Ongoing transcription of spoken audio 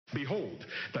Behold,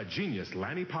 the genius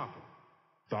Lanny Poffo,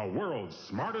 the world's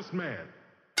smartest man.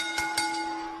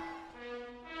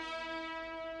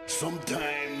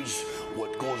 Sometimes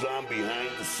what goes on behind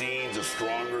the scenes is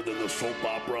stronger than the soap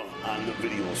opera on the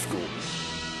video scope.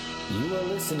 You are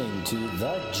listening to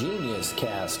The Genius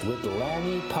Cast with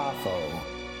Lanny Poffo.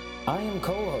 I am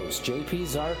co-host JP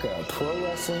Zarka,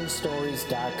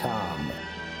 ProWrestlingStories.com.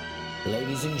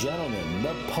 Ladies and gentlemen,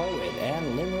 the poet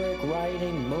and limerick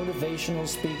writing, motivational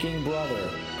speaking brother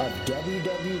of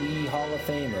WWE Hall of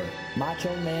Famer,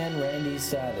 Macho Man Randy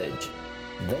Savage,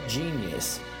 the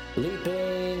genius,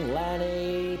 Leaping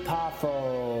Lanny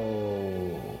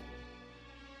Poffo.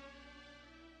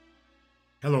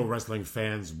 Hello, wrestling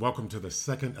fans. Welcome to the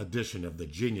second edition of the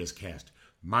Genius Cast.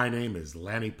 My name is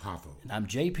Lanny Poffo. And I'm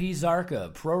JP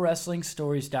Zarka,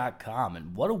 ProWrestlingStories.com.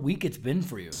 And what a week it's been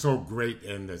for you. So great,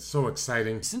 and it's so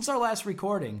exciting. Since our last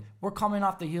recording, we're coming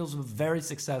off the heels of a very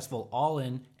successful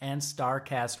All-In and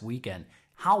Starrcast Weekend.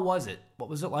 How was it? What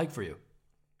was it like for you?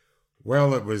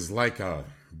 Well, it was like a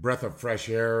breath of fresh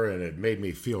air, and it made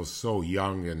me feel so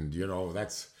young, and, you know,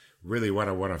 that's really what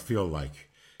I want to feel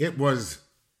like. It was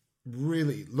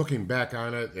really, looking back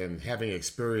on it and having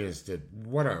experienced it,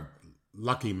 what a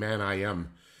lucky man I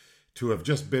am to have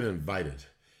just been invited.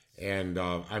 And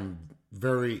I'm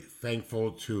very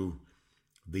thankful to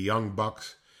the Young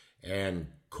Bucks and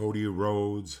Cody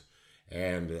Rhodes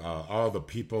and all the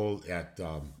people at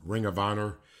Ring of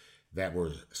Honor that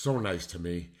were so nice to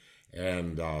me.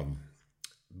 And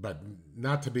but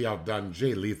not to be outdone,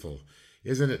 Jay Lethal.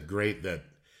 Isn't it great that,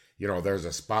 you know, there's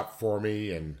a spot for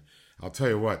me? And I'll tell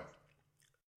you what,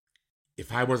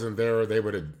 if I wasn't there, they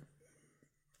would have,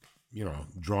 you know,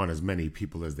 drawn as many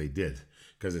people as they did,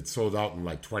 because it sold out in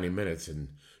like 20 minutes and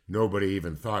nobody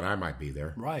even thought I might be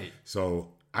there. Right.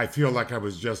 So I feel like I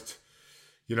was just,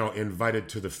 you know, invited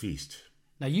to the feast.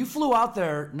 Now, you flew out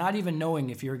there not even knowing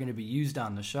if you were going to be used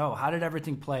on the show. How did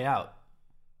everything play out?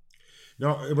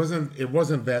 No, it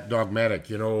wasn't that dogmatic.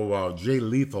 You know, Jay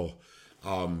Lethal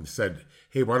said,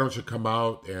 hey, why don't you come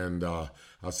out and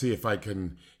I'll see if I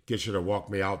can get you to walk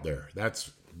me out there.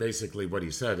 That's basically what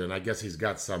he said, and I guess he's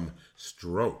got some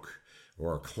stroke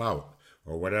or clout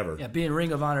or whatever. Yeah, being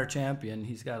Ring of Honor champion,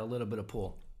 he's got a little bit of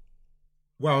pull.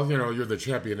 Well, you know, you're the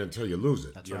champion until you lose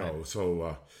it. That's you right. know,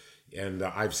 so and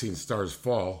I've seen stars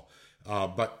fall,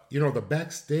 but you know, the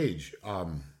backstage,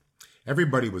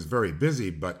 everybody was very busy,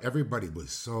 but everybody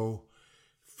was so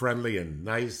friendly and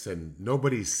nice, and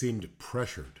nobody seemed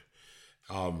pressured.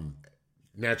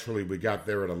 Naturally, we got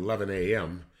there at 11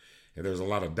 a.m., and there's a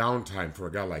lot of downtime for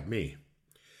a guy like me.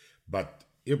 But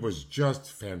it was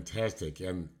just fantastic.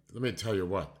 And let me tell you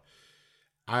what,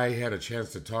 I had a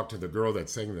chance to talk to the girl that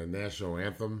sang the national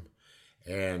anthem,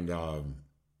 and didn't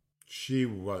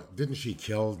she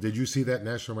kill? Did you see that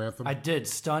national anthem? I did.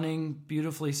 Stunning,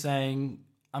 beautifully sang.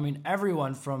 I mean,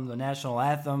 everyone from the national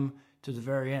anthem to the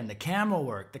very end. The camera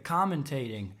work, the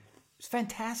commentating. It's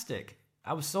fantastic.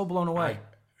 I was so blown away.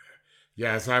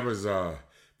 Yes, I was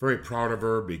very proud of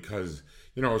her because,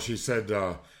 you know, she said,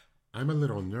 I'm a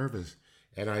little nervous.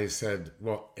 And I said,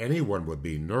 well, anyone would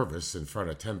be nervous in front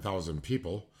of 10,000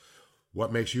 people.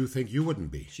 What makes you think you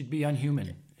wouldn't be? She'd be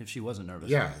unhuman if she wasn't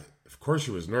nervous. Yeah, of course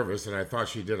she was nervous, and I thought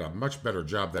she did a much better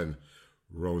job than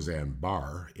Roseanne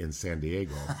Barr in San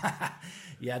Diego.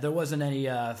 Yeah, there wasn't any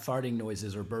farting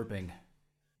noises or burping.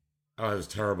 Oh, it was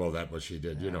terrible, that what she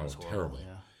did, Yeah, you know, terrible.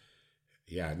 Yeah.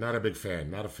 Yeah, not a big fan,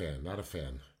 not a fan.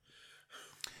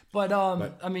 But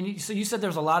I mean, so you said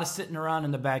there's a lot of sitting around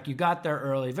in the back. You got there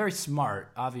early. Very smart,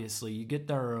 obviously. You get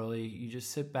there early. You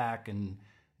just sit back and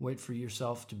wait for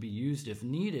yourself to be used if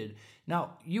needed.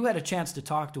 Now, you had a chance to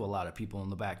talk to a lot of people in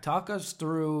the back. Talk us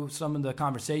through some of the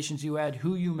conversations you had,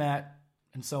 who you met,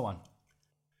 and so on.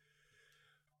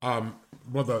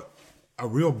 Well, a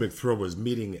real big thrill was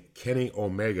meeting Kenny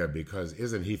Omega, because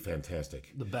isn't he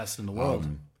fantastic? The best in the world.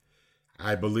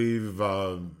 I believe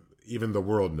even the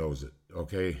world knows it.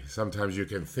 Okay, sometimes you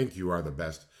can think you are the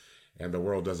best, and the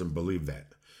world doesn't believe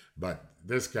that. But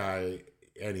this guy,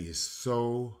 and he's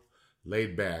so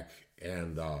laid back,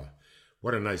 and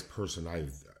what a nice person. I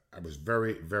was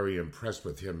very, very impressed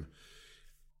with him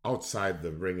outside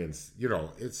the ring, and you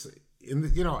know, it's in the,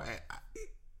 you know,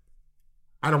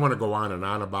 I don't want to go on and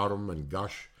on about him and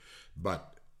gush,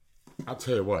 but I'll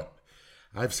tell you what,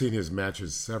 I've seen his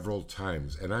matches several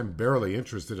times, and I'm barely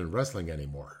interested in wrestling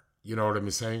anymore. You know what I'm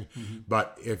saying? Mm-hmm.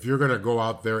 But if you're going to go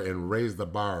out there and raise the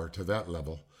bar to that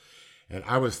level, and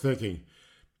I was thinking,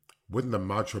 wouldn't the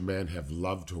Macho Man have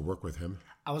loved to work with him?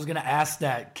 I was going to ask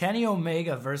that. Kenny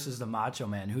Omega versus the Macho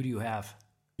Man. Who do you have?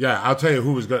 Yeah, I'll tell you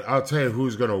who's going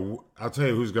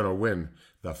to win.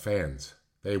 The fans,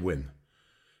 they win.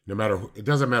 It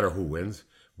doesn't matter who wins.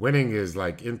 Winning is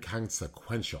like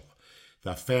inconsequential.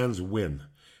 The fans win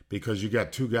because you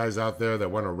got two guys out there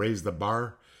that want to raise the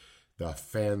bar. The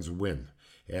fans win.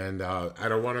 And I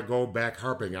don't want to go back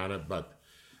harping on it, but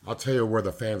I'll tell you where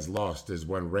the fans lost is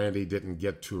when Randy didn't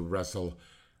get to wrestle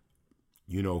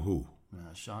you know who.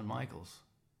 Shawn Michaels.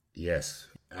 Yes.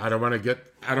 I don't want to get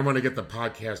the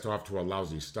podcast off to a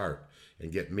lousy start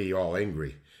and get me all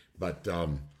angry, but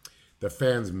the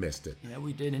fans missed it. Yeah,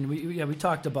 we did, and we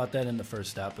talked about that in the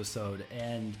first episode.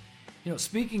 And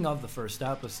speaking of the first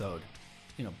episode,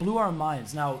 blew our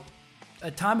minds. Now,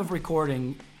 at time of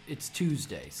recording, it's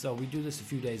Tuesday, so we do this a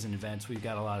few days in advance. We've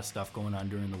got a lot of stuff going on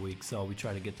during the week, so we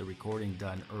try to get the recording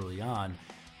done early on.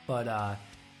 But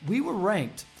we were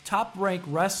ranked top-ranked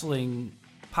wrestling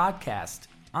podcast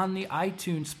on the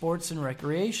iTunes Sports and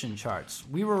Recreation charts.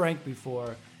 We were ranked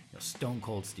before Stone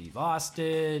Cold Steve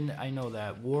Austin. I know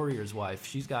that Warrior's wife,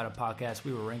 she's got a podcast.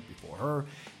 We were ranked before her.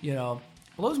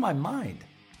 Blows my mind.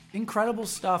 Incredible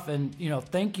stuff. And,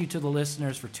 thank you to the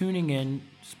listeners for tuning in,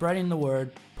 spreading the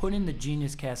word, putting the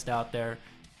Genius Cast out there.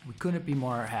 We couldn't be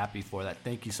more happy for that.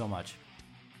 Thank you so much.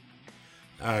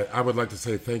 I would like to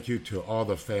say thank you to all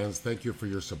the fans. Thank you for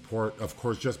your support. Of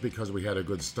course, just because we had a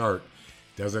good start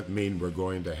doesn't mean we're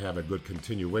going to have a good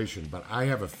continuation. But I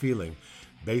have a feeling,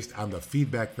 based on the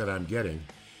feedback that I'm getting,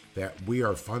 that we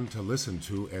are fun to listen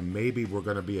to and maybe we're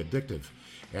going to be addictive.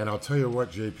 And I'll tell you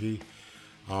what, JP,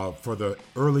 for the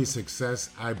early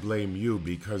success, I blame you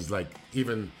because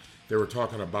even they were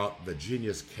talking about the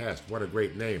Genius Cast. What a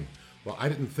great name. Well, I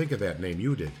didn't think of that name.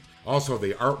 You did. Also,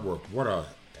 the artwork.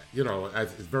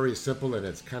 It's very simple and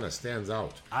it kind of stands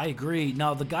out. I agree.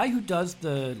 Now, the guy who does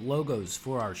the logos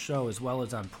for our show, as well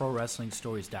as on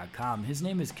ProWrestlingStories.com, his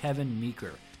name is Kevin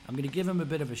Meeker. I'm going to give him a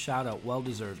bit of a shout out, well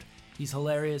deserved. He's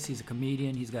hilarious. He's a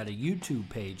comedian. He's got a YouTube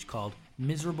page called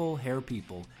Miserable Hair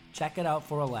People. Check it out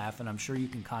for a laugh, and I'm sure you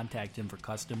can contact him for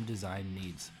custom design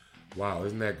needs. Wow,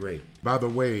 isn't that great? By the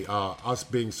way, us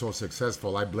being so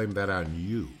successful, I blame that on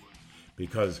you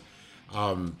because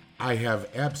I have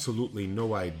absolutely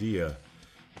no idea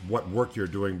what work you're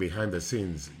doing behind the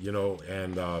scenes,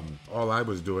 and all I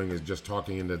was doing is just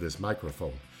talking into this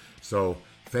microphone. So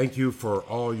thank you for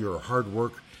all your hard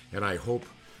work, and I hope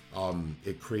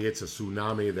it creates a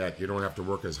tsunami that you don't have to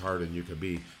work as hard and you can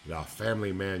be the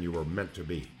family man you were meant to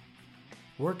be.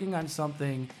 Working on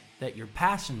something that you're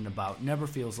passionate about never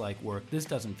feels like work. This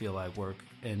doesn't feel like work,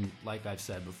 and like I've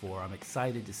said before, I'm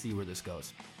excited to see where this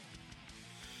goes.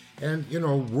 And,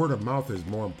 word of mouth is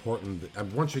more important.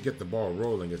 And once you get the ball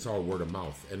rolling, it's all word of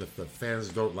mouth. And if the fans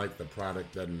don't like the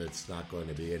product, then it's not going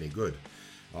to be any good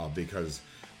because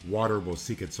water will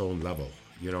seek its own level.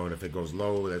 And if it goes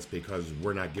low, that's because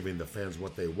we're not giving the fans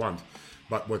what they want.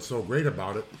 But what's so great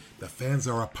about it, the fans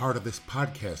are a part of this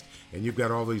podcast. And you've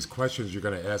got all these questions you're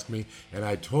going to ask me. And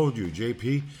I told you,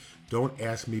 JP, don't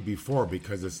ask me before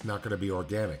because it's not going to be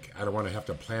organic. I don't want to have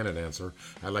to plan an answer.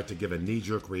 I like to give a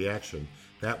knee-jerk reaction.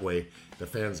 That way, the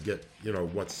fans get, you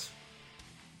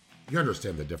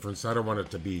understand the difference. I don't want it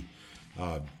to be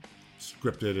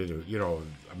scripted or,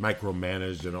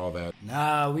 micromanaged and all that.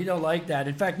 No, we don't like that.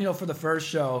 In fact, for the first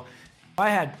show, I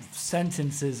had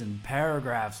sentences and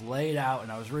paragraphs laid out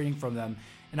and I was reading from them.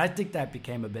 And I think that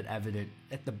became a bit evident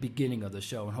at the beginning of the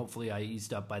show. And hopefully I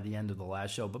eased up by the end of the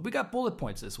last show. But we got bullet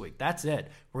points this week. That's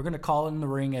it. We're going to call it in the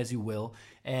ring as you will.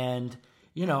 And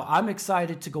I'm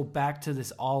excited to go back to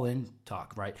this all-in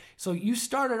talk, right? So you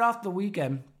started off the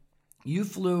weekend. You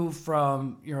flew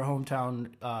from your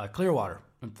hometown, Clearwater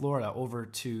in Florida, over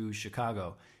to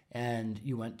Chicago. And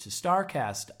you went to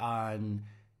Starrcast on,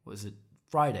 was it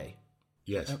Friday?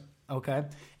 Yes. Okay.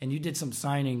 And you did some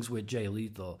signings with Jay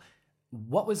Lethal.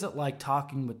 What was it like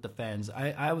talking with the fans?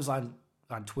 I was on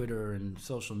Twitter and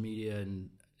social media and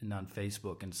on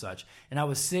Facebook and such. And I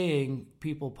was seeing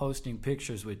people posting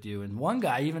pictures with you. And one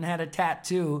guy even had a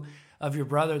tattoo of your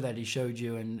brother that he showed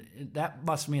you. And that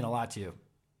must mean a lot to you.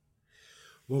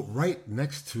 Well, right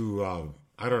next to,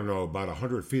 about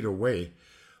 100 feet away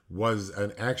was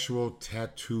an actual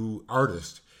tattoo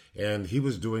artist. And he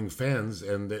was doing fans,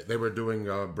 and they were doing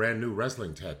brand new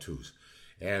wrestling tattoos.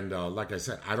 And like I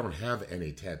said, I don't have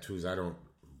any tattoos. I don't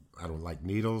like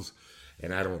needles.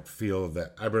 And I don't feel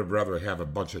that I would rather have a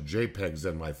bunch of JPEGs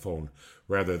in my phone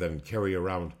rather than carry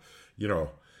around,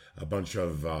 a bunch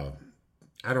of,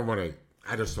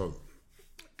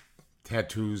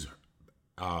 tattoos.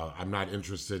 I'm not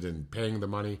interested in paying the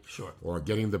money or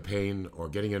getting the pain or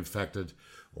getting infected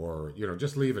or,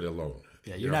 just leave it alone.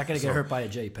 Yeah, you're not going to get hurt by a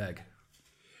JPEG.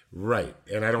 Right.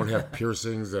 And I don't have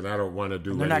piercings and I don't want to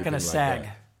do anything like that. They're not going to sag.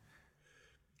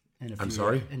 I'm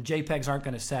sorry? And JPEGs aren't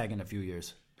going to sag in a few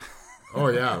years. Oh,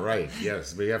 yeah, right.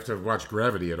 Yes, we have to watch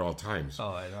Gravity at all times.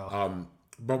 Oh, I know.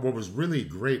 But what was really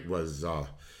great was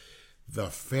the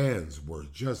fans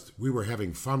we were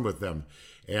having fun with them.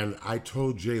 And I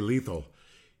told Jay Lethal,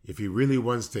 if he really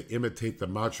wants to imitate the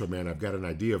Macho Man, I've got an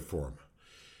idea for him.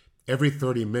 Every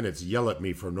 30 minutes, yell at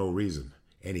me for no reason.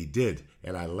 And he did.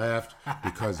 And I laughed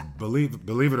because, believe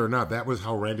it or not, that was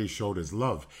how Randy showed his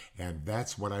love. And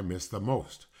that's what I miss the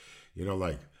most. You know,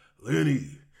 like, Lenny,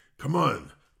 come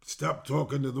on, stop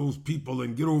talking to those people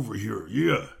and get over here.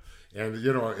 Yeah. And,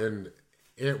 you know, and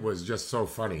it was just so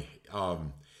funny.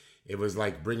 It was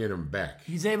like bringing him back.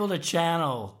 He's able to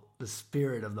channel the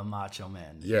spirit of the Macho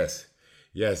Man. Yes.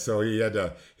 Yeah, so he had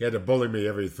to bully me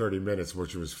every 30 minutes,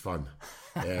 which was fun.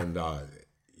 And,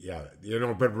 yeah, you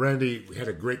know, but Randy had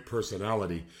a great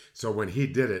personality. So when he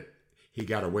did it, he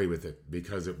got away with it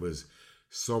because it was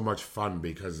so much fun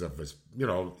because of his, you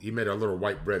know, he made a little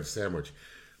white bread sandwich.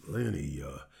 Lenny,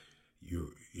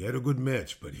 you had a good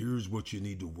match, but here's what you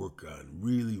need to work on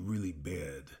really, really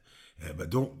bad. But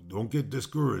don't get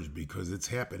discouraged because it's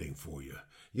happening for you.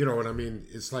 You know what I mean?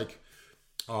 It's like,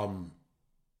 I'm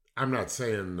not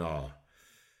saying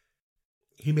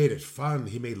he made it fun.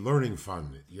 He made learning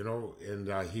fun, you know, and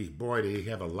did he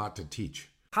have a lot to teach.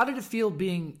 How did it feel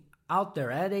being out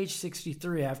there at age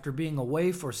 63 after being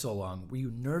away for so long? Were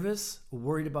you nervous,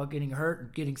 worried about getting hurt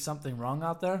or getting something wrong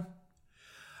out there?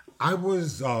 I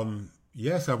was,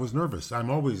 yes, I was nervous. I'm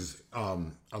always a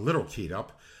little keyed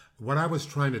up. What I was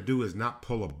trying to do is not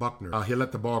pull a Buckner. He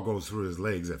let the ball go through his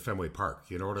legs at Fenway Park.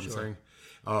 You know what I'm saying?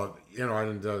 You know,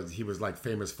 and he was like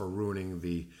famous for ruining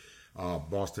the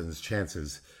Boston's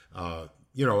chances.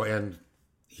 You know, and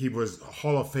he was a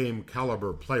Hall of Fame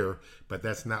caliber player, but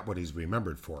that's not what he's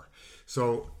remembered for.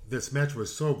 So this match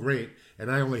was so great,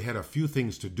 and I only had a few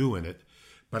things to do in it.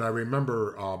 But I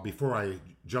remember before I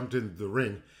jumped into the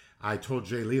ring, I told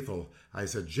Jay Lethal, I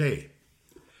said, Jay,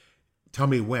 tell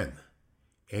me when.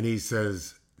 And he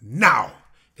says, now.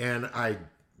 And I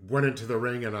went into the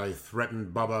ring and I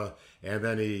threatened Bubba, and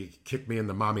then he kicked me in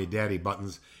the mommy daddy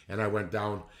buttons, and I went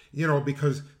down. You know,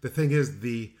 because the thing is,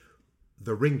 the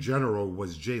ring general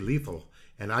was Jay Lethal,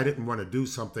 and I didn't want to do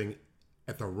something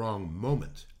at the wrong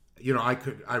moment. You know,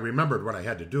 I remembered what I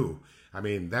had to do. I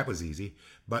mean, that was easy.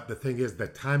 But the thing is, the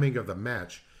timing of the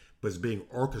match was being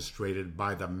orchestrated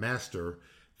by the master,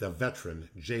 the veteran,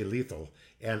 Jay Lethal,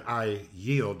 and I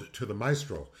yield to the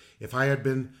maestro. If I had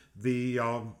been the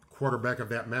quarterback of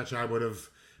that match, I would have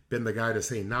been the guy to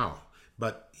say now.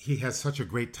 But he has such a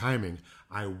great timing.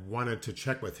 I wanted to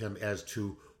check with him as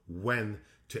to when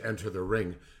to enter the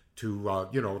ring to,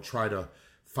 you know, try to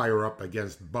fire up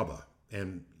against Bubba.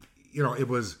 And, you know, it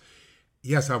was,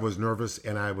 yes, I was nervous,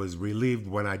 and I was relieved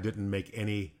when I didn't make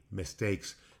any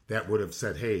mistakes that would have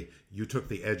said, hey, you took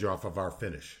the edge off of our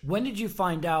finish. When did you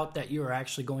find out that you were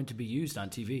actually going to be used on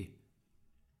TV?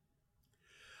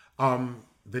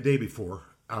 The day before,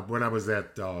 when I was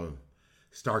at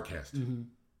Starrcast. Mm-hmm.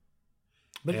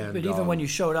 But even when you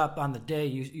showed up on the day,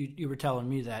 you were telling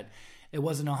me that it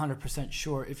wasn't 100%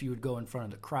 sure if you would go in front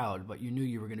of the crowd, but you knew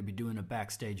you were going to be doing a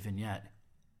backstage vignette.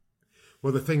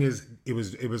 Well, the thing is, it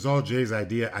was all Jay's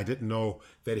idea. I didn't know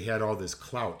that he had all this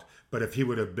clout, but if he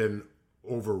would have been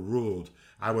overruled,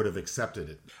 I would have accepted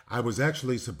it. I was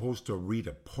actually supposed to read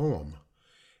a poem,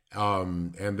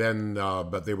 and then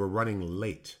but they were running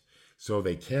late, so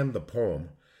they canned the poem.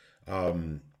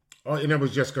 And it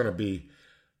was just going to be,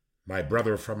 my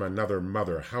brother from another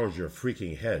mother, how's your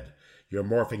freaking head? You're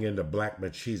morphing into black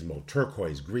machismo,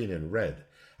 turquoise, green, and red.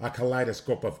 A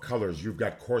kaleidoscope of colors you've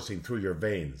got coursing through your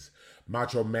veins.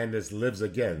 Macho madness lives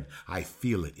again. I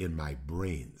feel it in my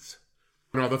brains.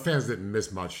 You know, the fans didn't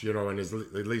miss much, you know, and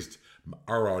at least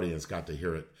our audience got to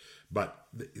hear it. But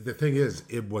the thing is,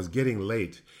 it was getting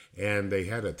late, and they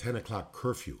had a 10 o'clock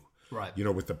curfew. Right. You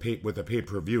know, with the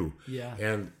pay-per-view. Yeah.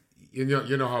 And you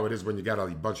know how it is when you got a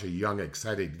bunch of young,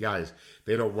 excited guys.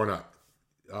 They don't want to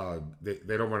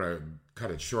they don't want to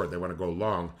cut it short. They want to go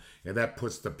long, and that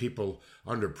puts the people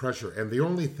under pressure. And the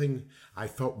only thing I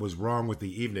felt was wrong with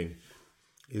the evening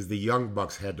is the Young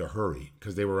Bucks had to hurry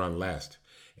because they were on last.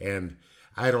 And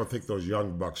I don't think those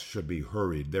Young Bucks should be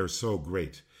hurried. They're so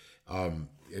great. And,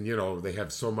 you know, they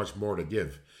have so much more to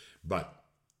give. But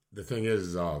the thing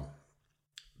is,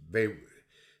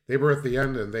 they were at the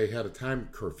end, and they had a time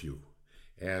curfew.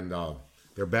 And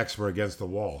their backs were against the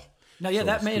wall. Now, yeah,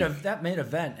 that main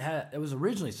event, it was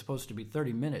originally supposed to be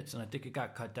 30 minutes, and I think it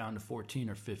got cut down to 14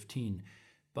 or 15.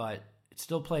 But it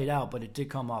still played out, but it did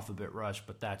come off a bit rushed.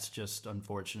 But that's just,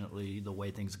 unfortunately, the way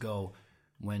things go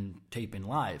when taping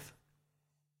live.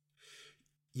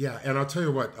 Yeah, and I'll tell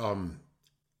you what, I'm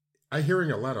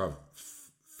hearing a lot of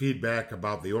feedback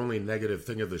about the only negative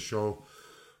thing of the show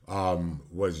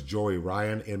was Joey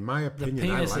Ryan. In my opinion,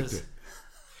 I liked it.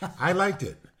 I liked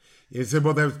it. He said,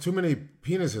 well, there's too many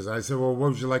penises. I said, well,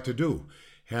 what would you like to do?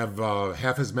 Have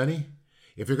half as many?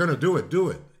 If you're going to do it, do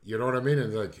it. You know what I mean?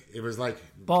 And it was like...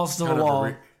 balls to the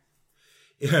wall.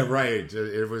 Yeah, right.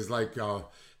 It was like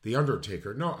The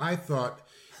Undertaker. No, I thought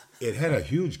it had a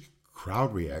huge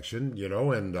crowd reaction,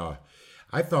 and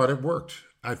I thought it worked.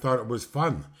 I thought it was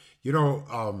fun.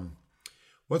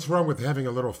 What's wrong with having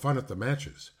a little fun at the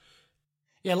matches?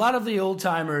 Yeah, a lot of the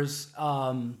old-timers...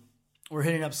 we're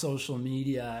hitting up social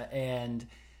media and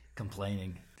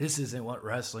complaining. This isn't what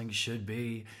wrestling should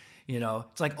be.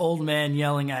 It's like old man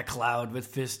yelling at cloud with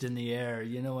fist in the air.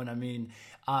 You know what I mean?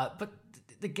 But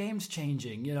the game's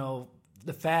changing.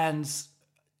 The fans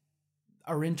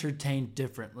are entertained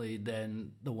differently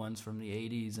than the ones from the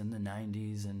 80s and the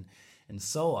 90s and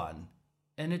so on.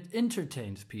 And it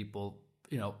entertains people.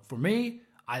 For me,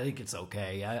 I think it's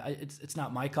okay. It's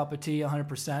not my cup of tea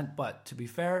 100%, but to be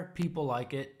fair, people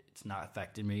like it. It's not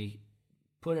affecting me.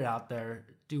 Put it out there.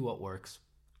 Do what works.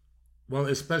 Well,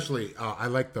 especially, I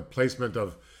like the placement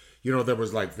of, there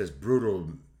was like this brutal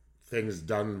things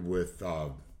done with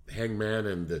Hangman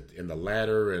and the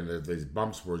ladder, and these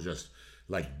bumps were just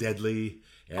like deadly.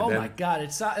 And my God.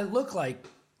 It looked like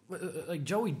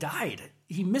Joey died.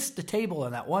 He missed the table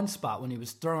in that one spot when he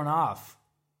was thrown off.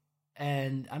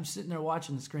 And I'm sitting there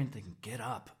watching the screen thinking, get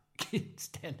up.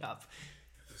 Stand up.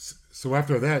 So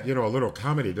after that, a little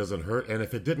comedy doesn't hurt. And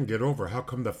if it didn't get over, how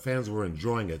come the fans were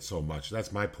enjoying it so much?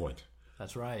 That's my point.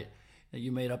 That's right.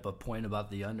 You made up a point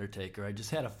about The Undertaker. I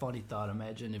just had a funny thought.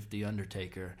 Imagine if The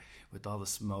Undertaker, with all the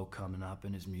smoke coming up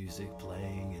and his music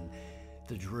playing, and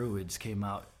the Druids came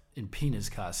out in penis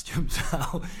costumes.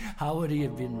 How would he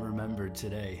have been remembered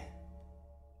today?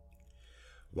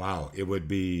 Wow, it would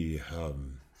be...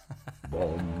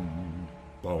 boom,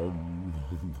 boom,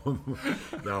 boom.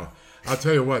 Now, I'll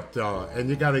tell you what, and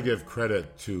you got to give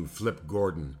credit to Flip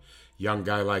Gordon, young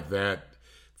guy like that,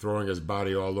 throwing his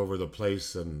body all over the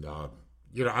place. And,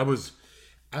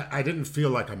 I didn't feel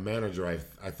like a manager.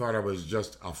 I thought I was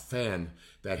just a fan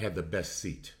that had the best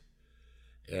seat.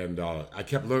 And I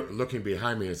kept looking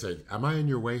behind me and said, am I in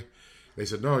your way? They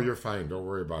said, no, you're fine. Don't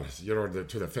worry about it.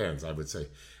 To the fans, I would say.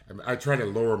 I try to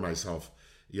lower myself,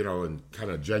 and kind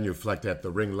of genuflect at the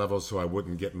ring level so I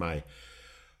wouldn't get my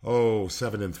 7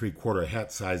 3/4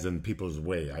 hat size in people's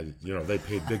way. They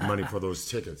paid big money for those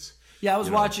tickets. Yeah, I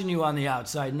was watching you on the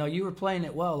outside. No, you were playing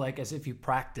it well, like as if you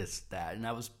practiced that. And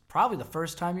that was probably the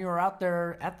first time you were out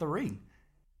there at the ring.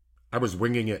 I was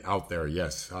winging it out there,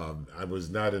 yes. I was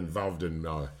not involved in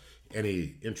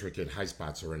any intricate high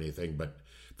spots or anything, but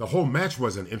the whole match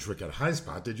was an intricate high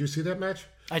spot. Did you see that match?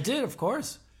 I did, of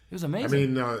course. It was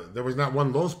amazing. There was not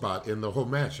one low spot in the whole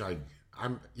match.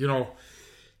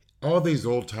 All these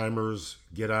old timers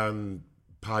get on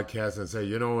podcasts and say,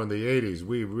 in the 80s,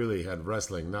 we really had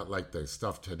wrestling, not like the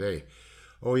stuff today.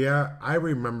 Oh, yeah, I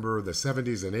remember the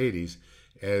 70s and 80s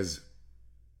as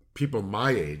people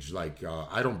my age,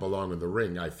 I don't belong in the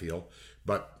ring, I feel,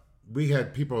 but we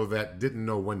had people that didn't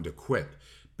know when to quit.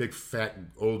 Big fat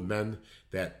old men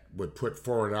that would put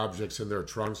foreign objects in their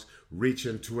trunks, reach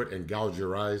into it and gouge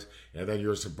your eyes, and then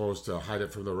you're supposed to hide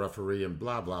it from the referee and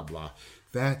blah, blah, blah.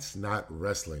 That's not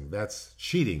wrestling. That's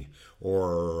cheating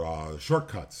or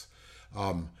shortcuts.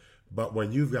 But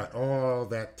when you've got all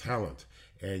that talent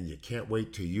and you can't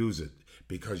wait to use it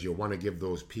because you want to give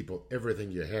those people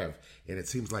everything you have, and it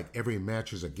seems like every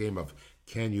match is a game of,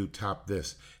 can you top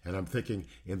this? And I'm thinking,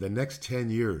 in the next 10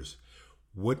 years,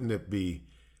 wouldn't it be...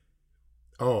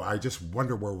 I just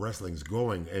wonder where wrestling's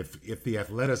going. If the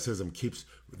athleticism keep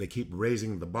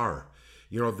raising the bar,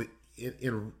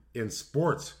 in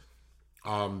sports,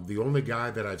 the only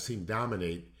guy that I've seen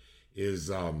dominate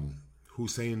is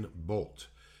Usain Bolt,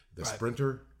 the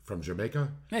sprinter from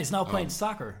Jamaica. Yeah, he's now playing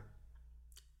soccer.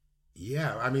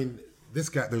 Yeah, this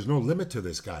guy. There's no limit to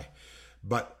this guy,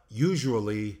 but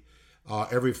usually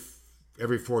every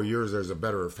 4 years there's a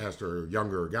better, faster,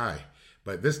 younger guy.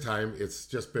 But this time, it's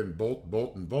just been Bolt,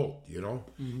 and Bolt,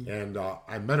 Mm-hmm. And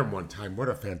I met him one time. What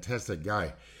a fantastic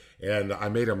guy. And I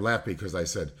made him laugh because I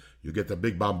said, you get the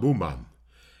big bamboo man,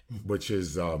 which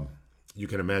is, you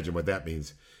can imagine what that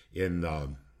means in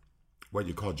what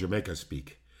you call Jamaica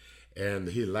speak. And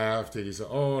he laughed and he said,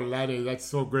 oh, Lanny, that's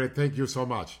so great. Thank you so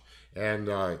much. And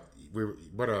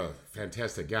what a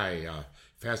fantastic guy.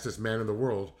 Fastest man in the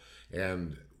world.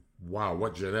 And wow,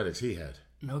 what genetics he had.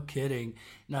 No kidding.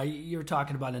 Now, you were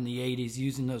talking about in the 80s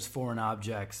using those foreign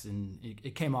objects, and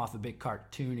it came off a bit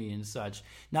cartoony and such.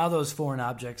 Now those foreign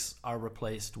objects are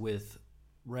replaced with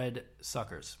red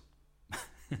suckers.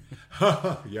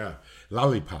 Yeah,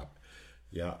 Lollipop.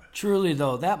 Yeah. Truly,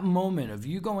 though, that moment of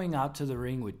you going out to the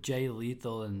ring with Jay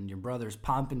Lethal and your brother's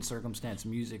Pomp and Circumstance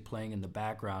music playing in the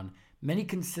background, many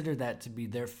consider that to be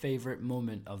their favorite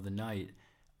moment of the night.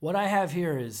 What I have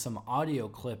here is some audio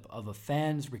clip of a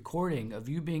fan's recording of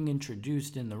you being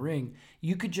introduced in the ring.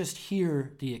 You could just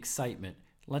hear the excitement.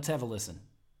 Let's have a listen.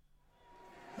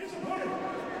 His opponent,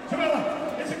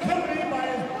 Jamila, is accompanied by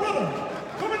his brother,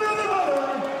 from another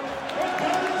mother, from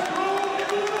Paris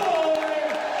Grove, Illinois,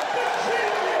 the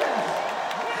genius,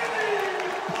 Randy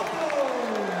Buffalo.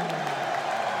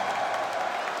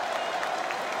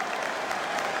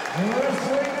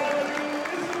 Wrestling out of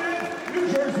Elizabeth, New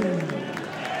Jersey,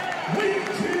 weighing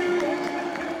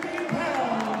 215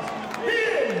 pounds, he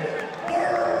is the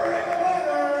Ring of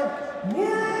Honor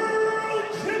World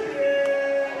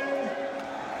Champion,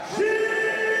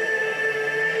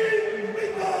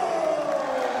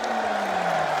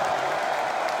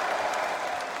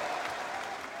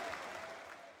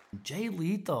 Jay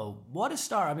Lethal, what a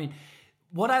star. I mean,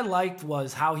 what I liked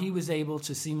was how he was able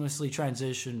to seamlessly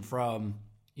transition from,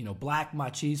 black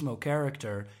machismo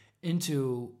character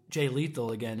into Jay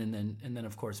Lethal again, and then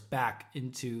of course back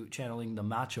into channeling the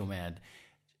Macho Man.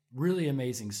 Really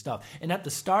amazing stuff. And at the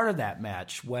start of that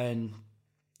match, when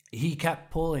he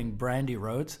kept pulling Brandy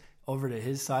Rhodes over to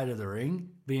his side of the ring,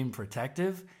 being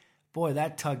protective, boy,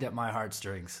 that tugged at my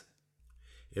heartstrings.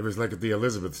 It was like the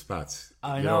Elizabeth spots.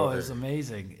 I know, it was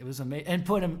amazing. It was amazing. And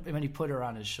when he put her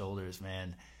on his shoulders,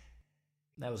 man,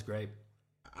 that was great.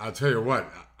 I'll tell you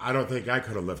what, I don't think I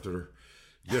could have lifted her.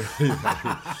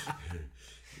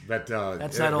 But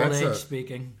that's that old age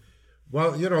speaking.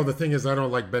 Well, the thing is, I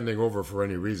don't like bending over for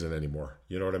any reason anymore.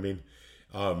 You know what I mean?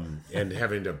 And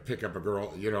having to pick up a girl,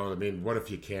 what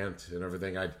if you can't and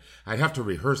everything? I'd have to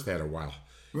rehearse that a while.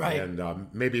 Right.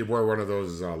 And maybe wear one of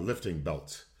those lifting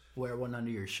belts. Wear one under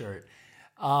your shirt.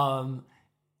 How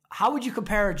would you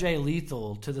compare Jay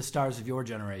Lethal to the stars of your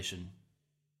generation?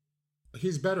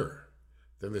 He's better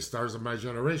than the stars of my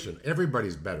generation.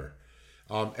 Everybody's better.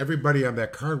 Everybody on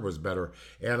that card was better.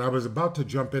 And I was about to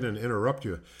jump in and interrupt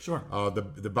you. Sure.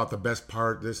 About the best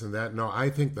part, this and that. No, I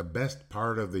think the best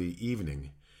part of the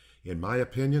evening, in my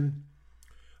opinion,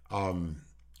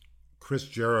 Chris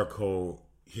Jericho,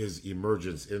 his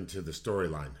emergence into the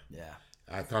storyline. Yeah.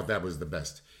 I thought that was the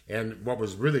best. And what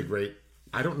was really great,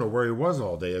 I don't know where he was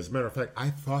all day. As a matter of fact, I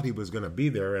thought he was going to be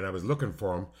there, and I was looking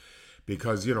for him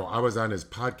because, I was on his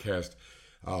podcast,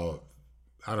 3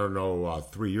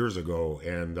 years ago,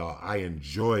 and I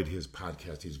enjoyed his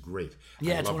podcast. He's great.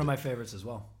 Yeah, it's one of my favorites as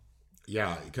well.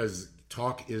 Yeah, because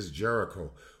Talk is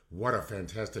Jericho. What a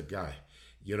fantastic guy.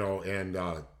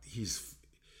 And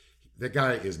the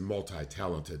guy is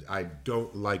multi-talented. I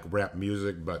don't like rap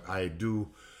music, but I do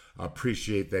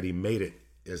appreciate that he made it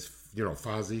as,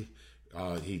 Fozzy.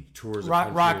 He tours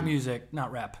rock music,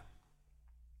 not rap.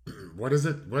 What is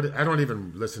it? I don't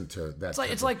even listen to that.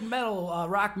 It's like metal,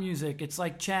 rock music. It's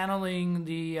like channeling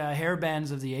the hair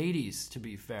bands of the 80s, to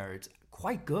be fair. It's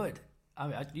quite good.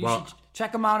 You should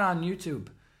check them out on YouTube.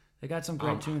 They got some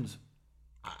great tunes.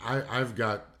 I've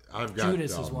got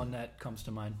Judas is one that comes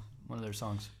to mind, one of their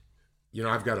songs.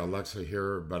 I've got Alexa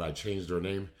here, but I changed her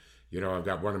name. I've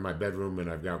got one in my bedroom and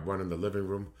I've got one in the living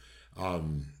room.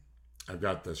 I've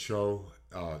got the show.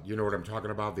 You know what I'm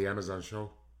talking about? The Amazon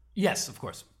show? Yes, of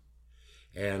course.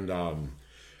 And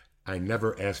I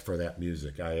never ask for that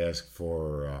music. I ask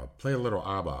for play a little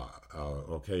ABBA,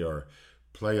 okay, or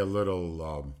play a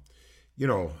little,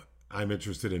 I'm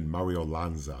interested in Mario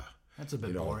Lanza. That's a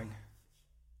bit boring.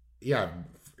 Yeah,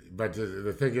 but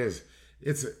the thing is,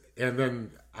 and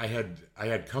then I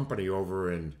had company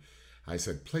over and I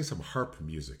said, play some harp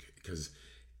music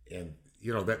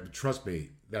that, trust me,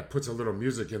 that puts a little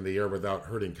music in the air without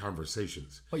hurting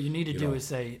conversations. What you need to do is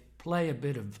say, play a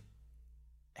bit of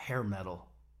hair metal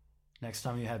next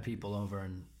time you have people over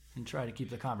and try to keep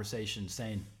the conversation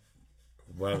sane.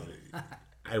 Well,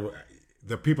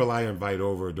 the people I invite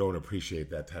over don't appreciate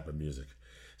that type of music.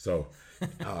 So,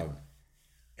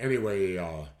 anyway,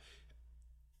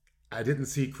 I didn't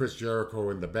see Chris Jericho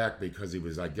in the back because he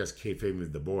was, I guess, kayfabing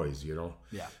with the boys,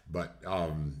 Yeah. But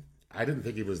I didn't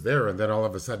think he was there, and then all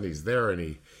of a sudden he's there and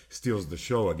he steals the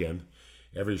show again.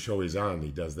 Every show he's on,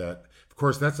 he does that. Of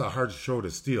course, that's a hard show to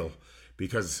steal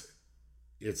because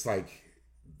it's like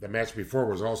the match before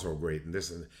was also great, and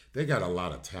they got a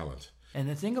lot of talent. And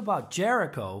the thing about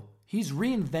Jericho, he's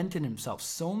reinvented himself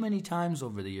so many times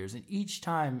over the years, and each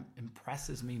time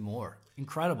impresses me more.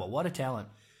 Incredible. What a talent.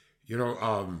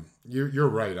 You're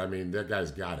right. I mean, that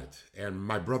guy's got it. And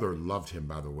my brother loved him,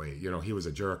 by the way. He was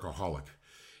a Jericho-holic.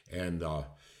 And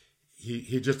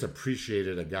he just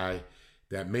appreciated a guy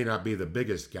that may not be the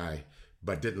biggest guy,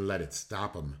 but didn't let it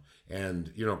stop him.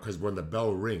 And, because when the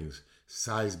bell rings,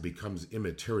 size becomes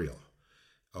immaterial.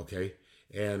 Okay?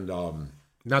 And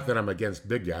not that I'm against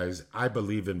big guys. I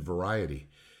believe in variety.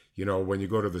 When you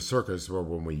go to the circus, or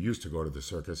when we used to go to the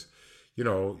circus,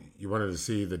 you wanted to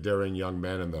see the daring young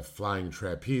man and the flying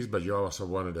trapeze, but you also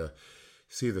wanted to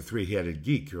see the three-headed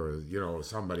geek or,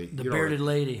 somebody. The bearded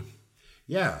lady.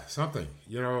 Yeah, something.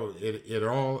 It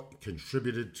all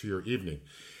contributed to your evening.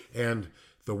 And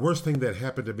the worst thing that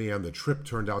happened to me on the trip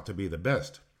turned out to be the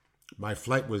best. My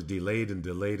flight was delayed and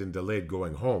delayed and delayed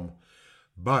going home,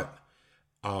 but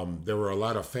there were a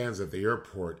lot of fans at the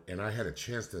airport, and I had a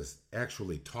chance to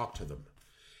actually talk to them.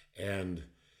 And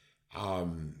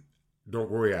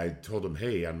don't worry, I told them,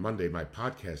 hey, on Monday my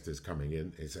podcast is coming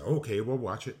in. They said, okay, we'll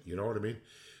watch it. You know what I mean?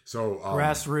 So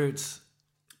grassroots.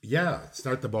 Yeah,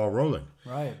 start the ball rolling.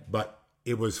 Right. But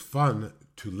it was fun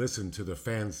to listen to the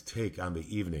fans' take on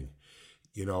the evening,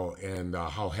 and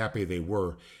how happy they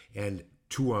were. And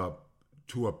to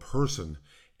a person,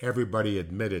 everybody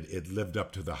admitted it lived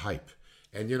up to the hype.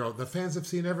 And, the fans have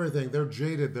seen everything. They're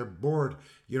jaded. They're bored.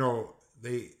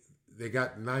 They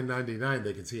got $9.99.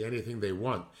 They can see anything they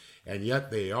want. And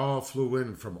yet they all flew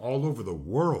in from all over the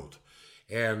world.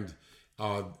 And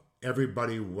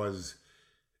everybody was,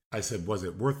 I said, was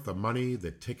it worth the money,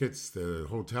 the tickets, the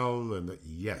hotel? And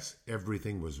yes,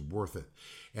 everything was worth it.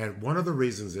 And one of the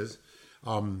reasons is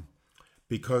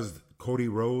because Cody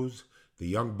Rose, the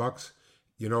Young Bucks,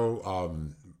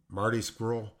 Marty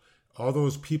Scurll, all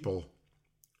those people,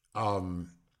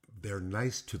 they're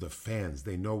nice to the fans.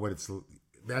 They know what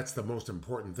that's the most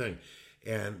important thing.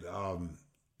 And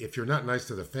if you're not nice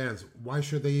to the fans, why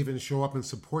should they even show up and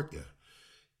support you?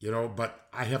 But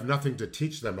I have nothing to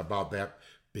teach them about that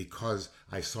because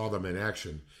I saw them in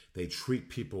action. They treat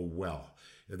people well.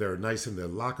 They're nice in their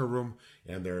locker room,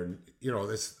 and they're,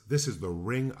 this is the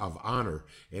ring of honor.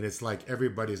 And it's like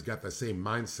everybody's got the same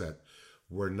mindset.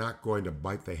 We're not going to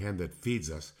bite the hand that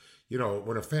feeds us.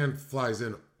 When a fan flies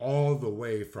in all the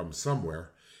way from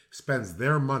somewhere, spends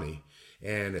their money,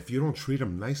 and if you don't treat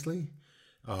them nicely,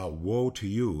 woe to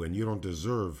you, and you don't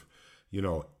deserve,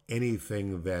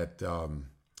 anything that,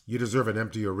 you deserve an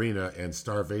empty arena and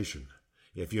starvation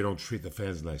if you don't treat the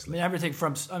fans nicely. Everything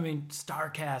from,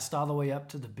 Starrcast all the way up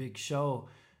to the big show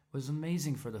was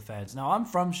amazing for the fans. Now, I'm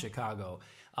from Chicago.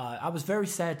 I was very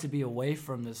sad to be away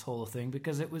from this whole thing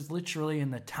because it was literally in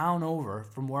the town over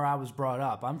from where I was brought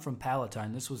up. I'm from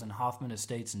Palatine. This was in Hoffman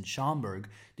Estates in Schaumburg.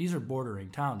 These are bordering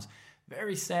towns.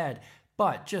 Very sad.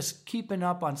 But just keeping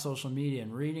up on social media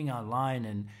and reading online,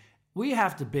 and we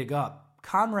have to big up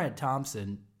Conrad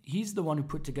Thompson. He's the one who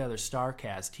put together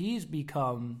Starrcast. He's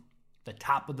become the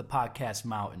top of the podcast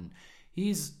mountain.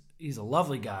 He's a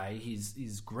lovely guy.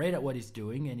 He's great at what he's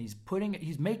doing, and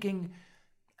he's making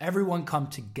everyone come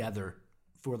together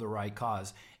for the right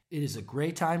cause. It is a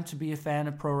great time to be a fan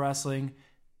of pro wrestling.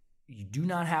 You do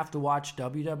not have to watch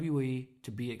WWE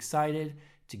to be excited,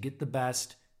 to get the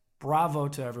best. Bravo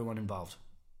to everyone involved.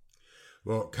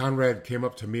 Well, Conrad came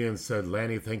up to me and said,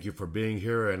 Lanny, thank you for being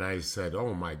here. And I said,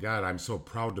 oh my God, I'm so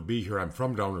proud to be here. I'm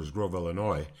from Downers Grove,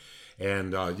 Illinois.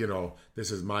 And,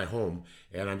 this is my home.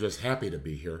 And I'm just happy to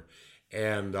be here.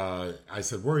 And I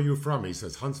said, where are you from? He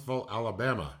says, Huntsville,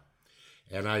 Alabama.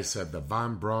 And I said, the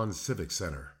Von Braun Civic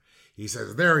Center. He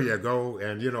says, there you go.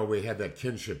 And, we had that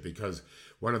kinship because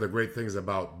one of the great things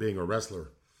about being a wrestler,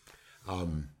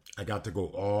 I got to go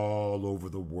all over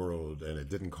the world, and it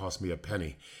didn't cost me a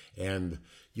penny. And,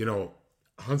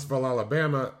 Huntsville,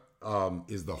 Alabama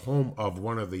is the home of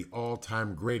one of the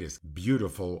all-time greatest,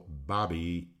 beautiful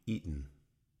Bobby Eaton.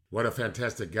 What a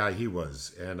fantastic guy he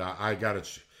was. And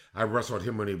I wrestled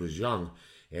him when he was young,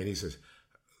 and he says,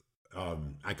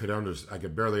 I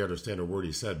could barely understand a word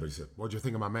he said, but he said, what'd you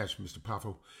think of my match, Mr.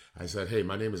 Poffo? I said, hey,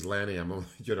 my name is Lanny. I'm only,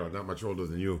 not much older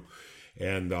than you.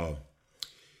 And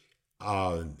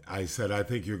I said, I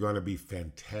think you're going to be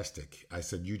fantastic. I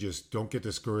said, you just don't get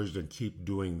discouraged and keep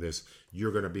doing this.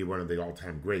 You're going to be one of the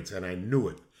all-time greats. And I knew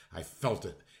it. I felt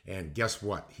it. And guess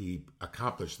what? He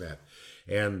accomplished that.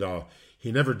 And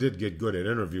he never did get good at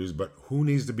interviews, but who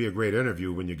needs to be a great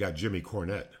interview when you got Jimmy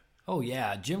Cornette? Oh,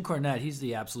 yeah. Jim Cornette, he's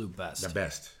the absolute best. The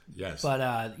best, yes.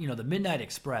 But, the Midnight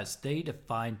Express, they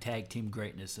defined tag team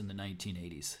greatness in the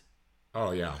 1980s.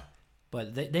 Oh, yeah.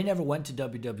 But they never went to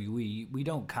WWE. We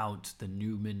don't count the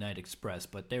new Midnight Express,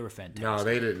 but they were fantastic. No,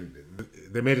 they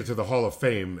didn't. They made it to the Hall of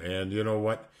Fame, and you know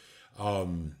what?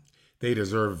 They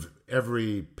deserve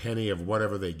every penny of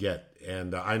whatever they get.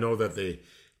 And I know that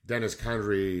Dennis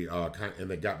Condrey, and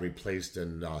they got replaced,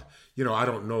 and, I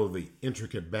don't know the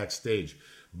intricate backstage.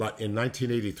 But in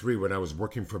 1983, when I was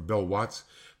working for Bill Watts,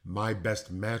 my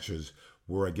best matches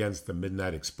were against the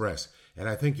Midnight Express. And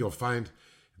I think you'll find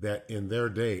that in their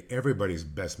day, everybody's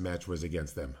best match was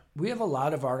against them. We have a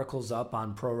lot of articles up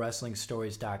on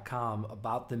ProWrestlingStories.com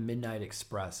about the Midnight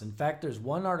Express. In fact, there's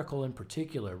one article in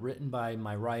particular written by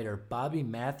my writer, Bobby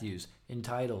Matthews,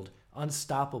 entitled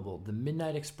Unstoppable, the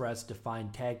Midnight Express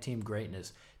Defined Tag Team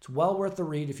Greatness. It's well worth the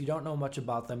read if you don't know much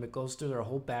about them. It goes through their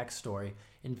whole backstory.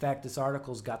 In fact, this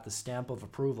article's got the stamp of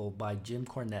approval by Jim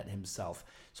Cornette himself.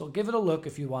 So give it a look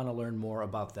if you want to learn more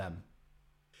about them.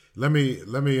 Let me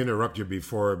interrupt you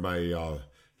before my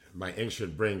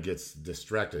ancient brain gets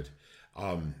distracted.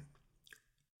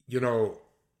 You know,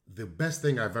 the best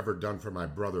thing I've ever done for my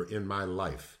brother in my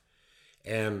life,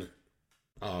 and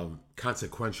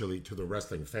consequentially to the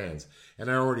wrestling fans,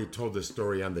 and I already told this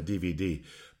story on the DVD,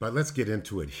 but let's get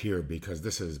into it here because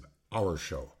this is our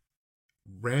show.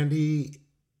 Randy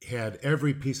had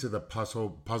every piece of the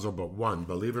puzzle but one.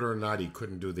 Believe it or not, he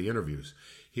couldn't do the interviews.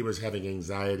 He was having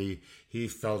anxiety. He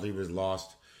felt he was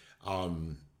lost.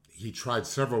 He tried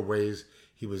several ways.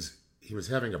 He was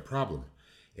having a problem,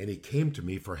 and he came to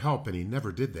me for help, and he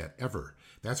never did that ever.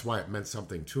 That's why it meant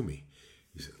something to me.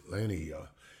 He said, "Lanny,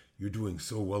 you're doing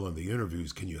so well in the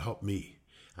interviews. Can you help me?"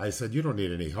 I said, "You don't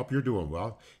need any help. You're doing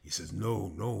well." He says,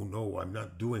 No, I'm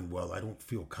not doing well. I don't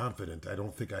feel confident. I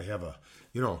don't think I have a,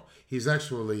 he's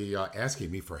actually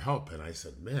asking me for help. And I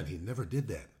said, man, he never did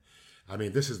that. I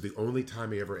mean, this is the only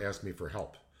time he ever asked me for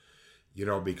help,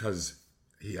 because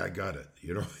I got it.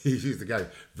 He's the guy,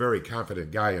 very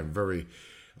confident guy and very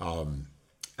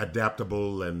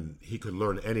adaptable, and he could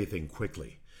learn anything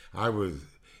quickly. I was,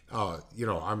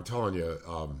 I'm telling you,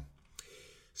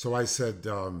 so I said,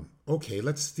 okay,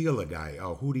 let's steal a guy.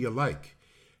 Who do you like?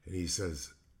 And he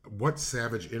says, what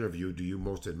Savage interview do you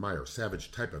most admire?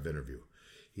 Savage type of interview.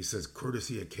 He says,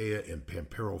 Courtesy Ikea and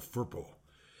Pampero Firpo.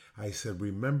 I said,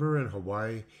 remember in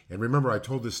Hawaii? And remember, I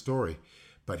told this story,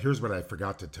 but here's what I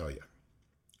forgot to tell you.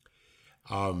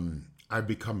 I've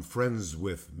become friends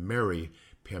with Mary,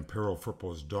 Pampero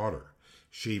Firpo's daughter.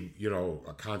 She,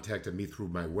 contacted me through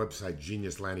my website,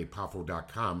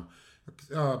 geniuslannypoffo.com,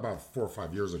 about 4 or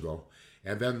 5 years ago.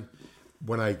 And then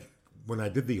when I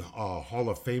did the Hall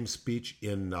of Fame speech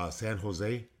in San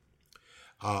Jose,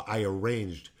 I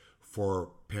arranged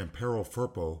for Pampero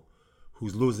Firpo,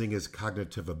 who's losing his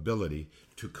cognitive ability,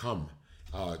 to come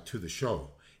to the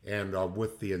show. And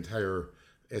with the entire,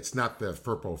 it's not the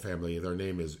Firpo family.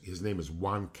 His name is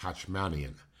Juan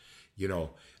Kachmanian.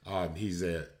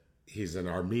 He's an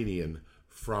Armenian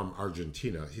from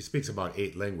Argentina. He speaks about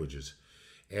 8 languages.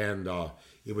 And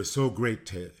it was so great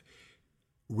to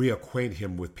reacquaint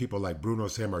him with people like Bruno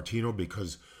Sammartino,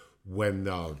 because when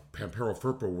Pampero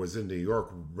Firpo was in New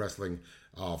York wrestling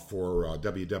for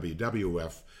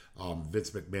WWF,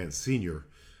 Vince McMahon Sr.,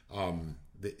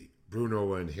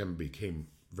 Bruno and him became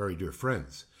very dear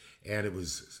friends. And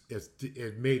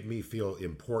it made me feel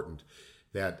important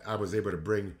that I was able to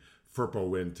bring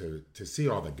Firpo in to see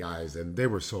all the guys, and they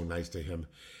were so nice to him.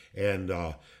 And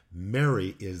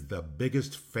Mary is the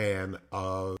biggest fan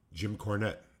of Jim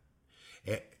Cornette.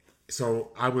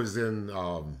 So I was in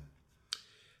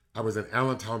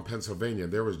Allentown, Pennsylvania,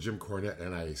 and there was Jim Cornette,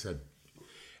 and I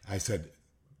said,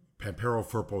 Pampero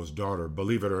Firpo's daughter,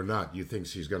 believe it or not, you think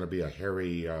she's going to be a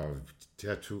hairy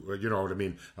tattoo, you know what I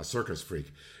mean, a circus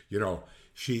freak.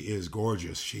 She is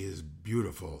gorgeous. She is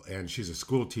beautiful, and she's a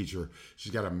school teacher.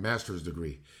 She's got a master's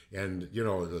degree, and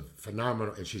the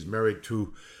phenomenal. And she's married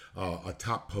to a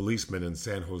top policeman in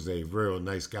San Jose, real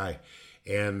nice guy,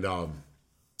 and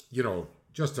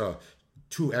just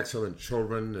 2 excellent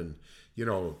children, and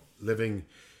living.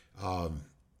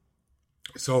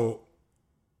 So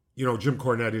Jim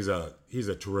Cornette, he's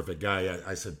a terrific guy.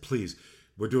 I said, please,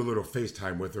 we'll do a little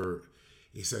FaceTime with her.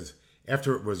 He says,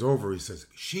 after it was over, he says,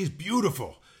 she's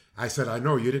beautiful. I said, I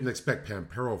know, you didn't expect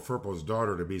Pampero Firpo's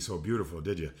daughter to be so beautiful,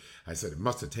 did you? I said, it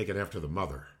must have taken after the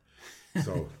mother.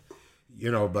 So,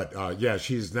 but yeah,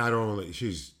 she's not only,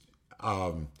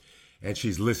 and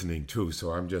she's listening too.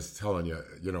 So I'm just telling you,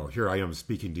 here I am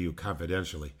speaking to you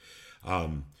confidentially.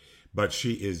 But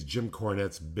she is Jim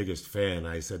Cornette's biggest fan.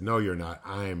 I said, no, you're not.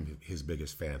 I'm his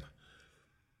biggest fan.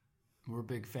 We're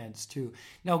big fans too.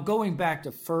 Now, going back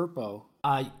to Firpo,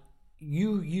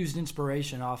 you used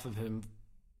inspiration off of him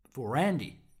for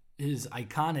Randy. His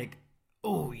iconic,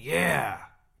 oh yeah,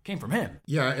 came from him.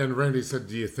 Yeah, and Randy said,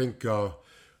 do you think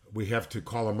we have to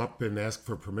call him up and ask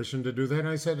for permission to do that? And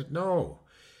I said, no.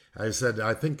 I said,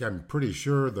 I'm pretty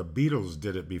sure the Beatles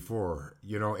did it before,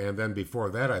 and then before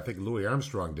that, I think Louis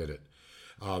Armstrong did it.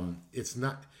 It's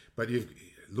not, but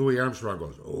Louis Armstrong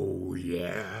goes, oh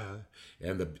yeah,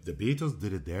 and the Beatles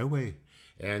did it their way.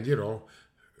 And,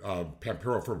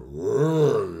 Pampero from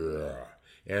 "Ooh,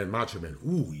 yeah," and Macho Man,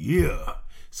 "Ooh, yeah."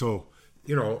 So,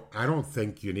 I don't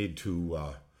think you need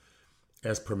to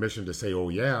ask permission to say, "Oh,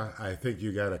 yeah." I think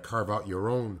you got to carve out your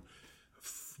own,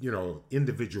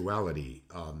 individuality.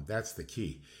 That's the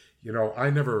key. I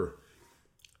never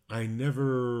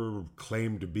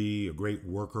claimed to be a great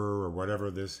worker or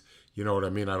whatever this, you know what I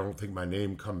mean? I don't think my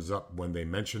name comes up when they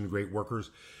mention great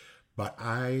workers, but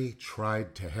I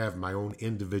tried to have my own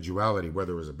individuality,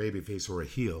 whether it was a babyface or a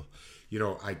heel.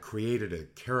 I created a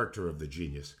character of the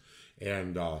genius.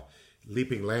 And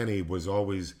Leaping Lanny was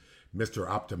always Mr.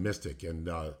 Optimistic. And,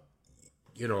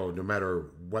 no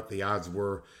matter what the odds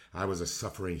were, I was a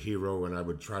suffering hero, and I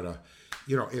would try to,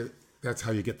 that's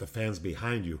how you get the fans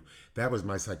behind you. That was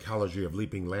my psychology of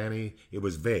Leaping Lanny. It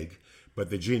was vague, but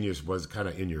the genius was kind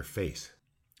of in your face.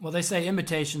 Well, they say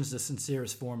imitation's the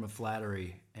sincerest form of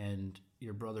flattery, and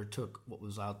your brother took what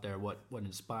was out there, what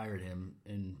inspired him,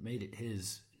 and made it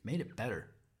his, made it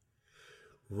better.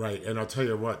 Right, and I'll tell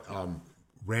you what,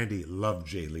 Randy loved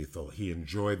Jay Lethal. He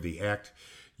enjoyed the act,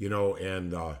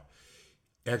 and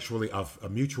actually a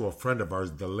mutual friend of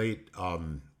ours, the late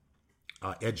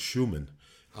Ed Schumann,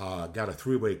 got a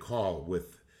three-way call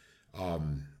with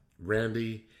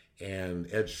Randy and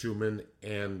Ed Schumann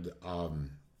and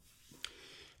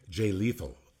Jay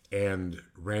Lethal, and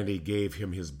Randy gave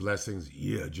him his blessings.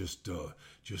 Yeah, just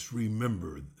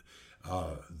remember,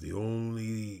 the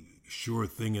only sure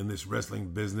thing in this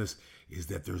wrestling business is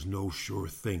that there's no sure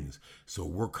things. So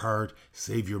work hard,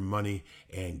 save your money,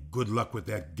 and good luck with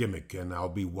that gimmick, and I'll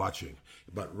be watching.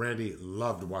 But Randy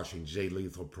loved watching Jay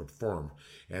Lethal perform,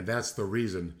 and that's the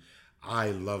reason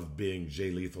I love being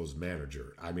Jay Lethal's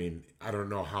manager. I mean, I don't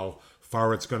know how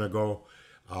far it's going to go.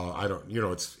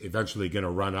 It's eventually going to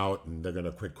run out and they're going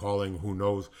to quit calling. Who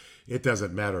knows? It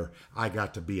doesn't matter. I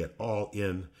got to be it all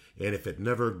in. And if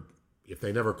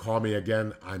they never call me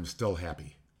again, I'm still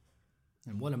happy.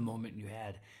 And what a moment you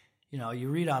had. You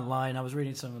read online, I was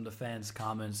reading some of the fans'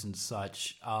 comments and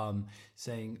such,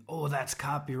 saying, oh, that's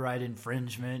copyright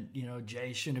infringement.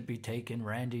 Jay shouldn't be taking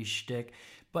Randy's shtick.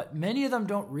 But many of them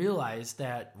don't realize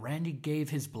that Randy gave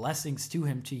his blessings to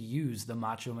him to use the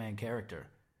Macho Man character.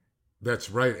 That's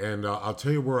right. And I'll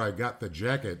tell you where I got the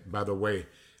jacket, by the way.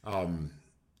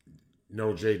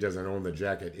 No, Jay doesn't own the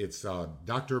jacket. It's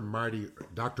Dr. Marty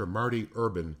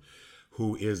Urban,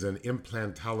 who is an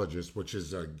implantologist, which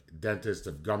is a dentist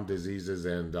of gum diseases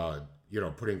and,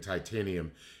 putting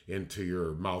titanium into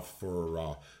your mouth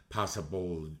for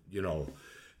possible,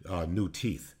 new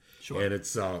teeth. Sure. And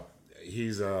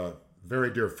he's a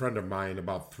very dear friend of mine.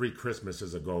 About 3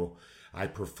 Christmases ago, I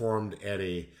performed at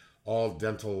a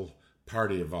all-dental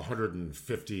party of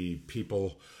 150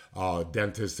 people,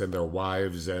 dentists and their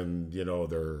wives and,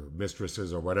 their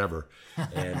mistresses or whatever.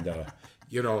 And, I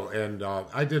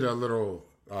did a little,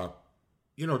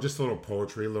 just a little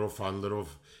poetry, a little fun, little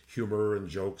humor and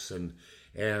jokes. And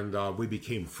we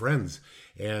became friends.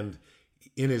 And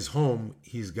in his home,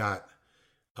 he's got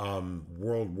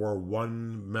World War I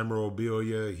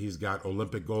memorabilia. He's got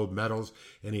Olympic gold medals.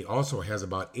 And he also has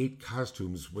about 8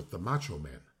 costumes with the Macho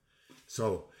Man.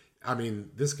 So, I mean,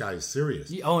 this guy is serious.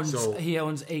 He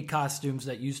owns 8 costumes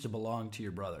that used to belong to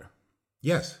your brother.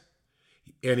 Yes.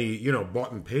 And he,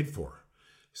 bought and paid for.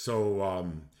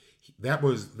 So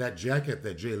that jacket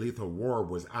that Jay Lethal wore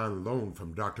was on loan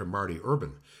from Dr. Marty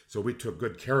Urban. So we took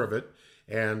good care of it.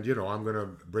 And, I'm going to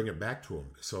bring it back to him.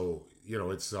 So,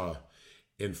 it's,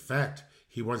 in fact,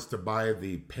 he wants to buy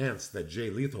the pants that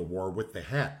Jay Lethal wore with the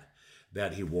hat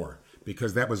that he wore.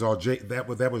 Because that was all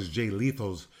that was Jay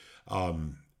Lethal's,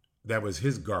 that was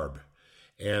his garb.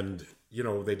 And,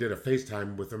 they did a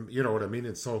FaceTime with him, you know what I mean?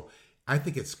 And so I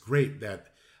think it's great that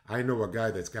I know a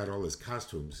guy that's got all his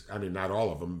costumes. I mean, not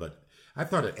all of them, but I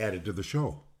thought it added to the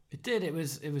show. It did. It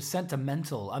was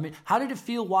sentimental. I mean, how did it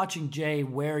feel watching Jay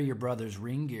wear your brother's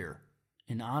ring gear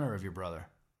in honor of your brother?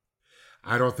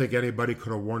 I don't think anybody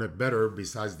could have worn it better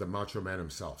besides the Macho Man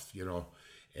himself,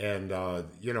 And,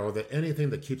 anything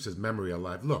that keeps his memory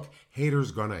alive. Look,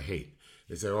 haters gonna hate.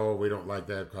 They say, oh, we don't like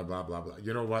that, blah, blah, blah.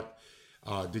 You know what?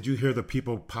 Did you hear the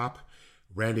people pop?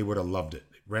 Randy would have loved it.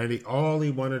 Randy, all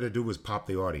he wanted to do was pop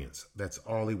the audience. That's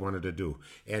all he wanted to do.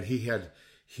 And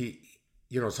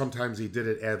sometimes he did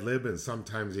it ad lib and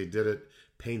sometimes he did it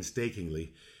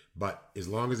painstakingly. But as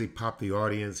long as he popped the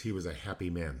audience, he was a happy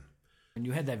man. And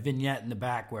you had that vignette in the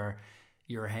back where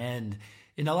your hand,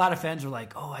 and a lot of fans were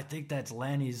like, oh, I think that's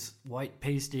Lanny's white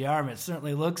pasty arm. It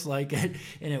certainly looks like it.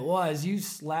 And it was. You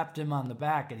slapped him on the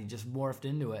back and he just morphed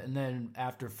into it. And then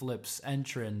after Flip's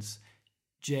entrance,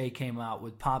 Jay came out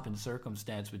with pomp and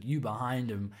circumstance with you behind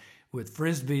him with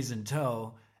Frisbees in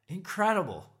tow.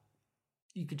 Incredible.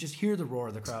 you could just hear the roar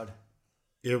of the crowd.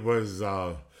 It was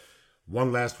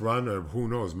one last run, or who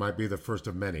knows, might be the first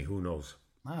of many. Who knows?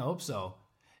 I hope so.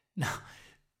 Now,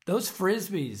 those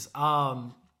Frisbees,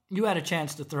 you had a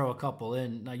chance to throw a couple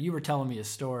in. Now, you were telling me a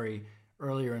story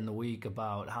earlier in the week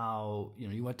about how,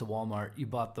 you went to Walmart, you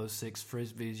bought those 6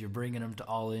 Frisbees, you're bringing them to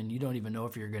All In, you don't even know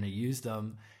if you're going to use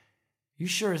them. You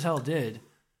sure as hell did.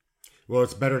 Well,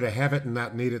 it's better to have it and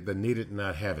not need it than need it and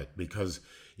not have it, because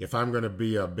if I'm going to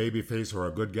be a babyface or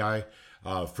a good guy,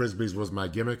 Frisbees was my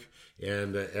gimmick,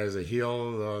 and as a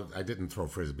heel, I didn't throw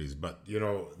Frisbees. But,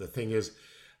 the thing is,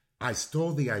 I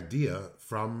stole the idea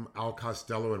from Al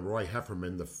Costello and Roy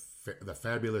Hefferman, the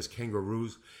fabulous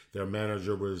Kangaroos. Their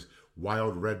manager was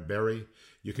Wild Red Berry.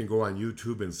 You can go on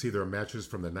YouTube and see their matches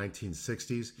from the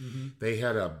 1960s.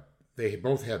 Mm-hmm. They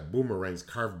both had boomerangs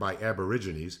carved by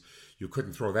Aborigines. You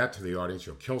couldn't throw that to the audience;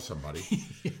 you'll kill somebody.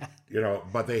 Yeah.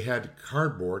 But they had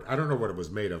cardboard. I don't know what it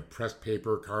was made of: pressed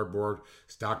paper, cardboard,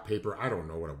 stock paper. I don't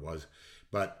know what it was,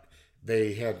 but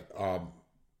they had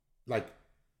like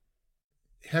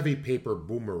heavy paper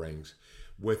boomerangs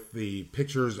with the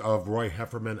pictures of Roy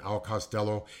Hefferman, Al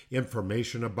Costello,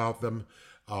 information about them,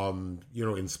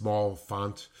 in small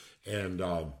font. And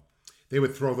they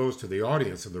would throw those to the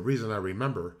audience. And the reason I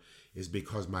remember is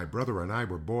because my brother and I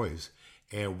were boys,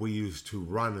 and we used to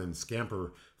run and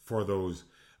scamper for those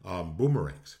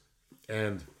boomerangs.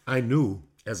 And I knew,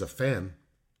 as a fan,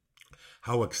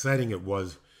 how exciting it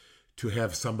was to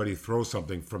have somebody throw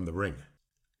something from the ring.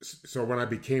 So when I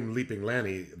became Leaping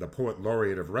Lanny, the poet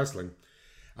laureate of wrestling,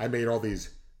 I made all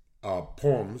these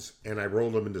poems, and I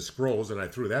rolled them into scrolls, and I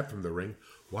threw that from the ring.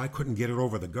 Well, I couldn't get it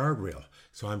over the guardrail.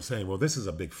 So I'm saying, well, this is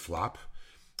a big flop.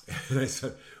 And I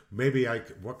said, maybe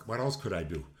what else could I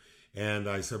do? And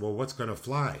I said, well, what's going to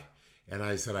fly? And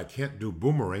I said, I can't do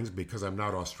boomerangs because I'm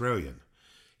not Australian.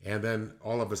 And then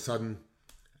all of a sudden,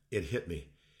 it hit me.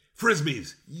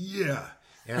 Frisbees, yeah.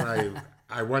 And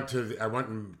I went to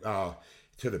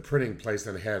the printing place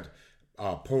and had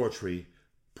poetry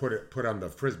put on the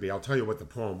Frisbee. I'll tell you what the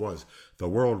poem was. The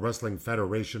World Wrestling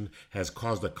Federation has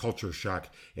caused a culture shock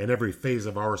in every phase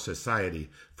of our society,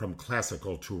 from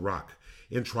classical to rock.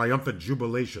 In triumphant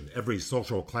jubilation, every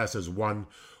social class is won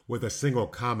with a single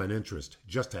common interest,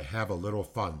 just to have a little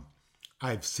fun.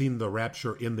 I've seen the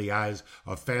rapture in the eyes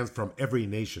of fans from every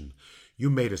nation. You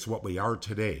made us what we are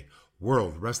today,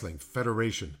 World Wrestling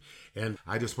Federation. And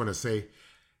I just want to say,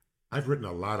 I've written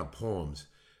a lot of poems,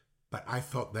 but I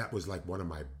felt that was like one of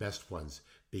my best ones,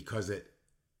 because it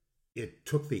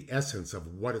took the essence of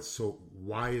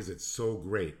why is it so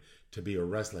great to be a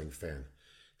wrestling fan?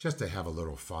 Just to have a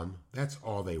little fun. That's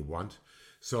all they want.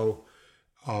 So,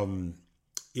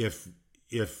 if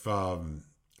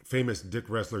famous dick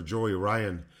wrestler Joey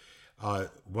Ryan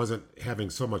wasn't having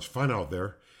so much fun out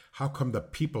there, how come the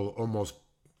people almost,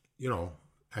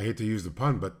 I hate to use the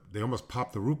pun, but they almost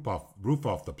popped the roof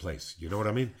off the place. You know what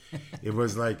I mean? It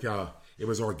was like, it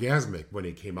was orgasmic when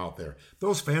he came out there.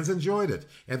 Those fans enjoyed it.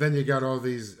 And then you got all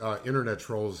these internet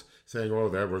trolls saying, oh,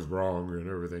 that was wrong and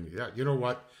everything. Yeah, you know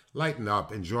what? Lighten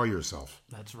up. Enjoy yourself.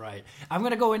 That's right. I'm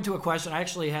going to go into a question. I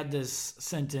actually had this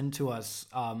sent in to us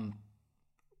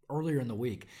earlier in the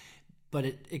week, but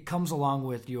it comes along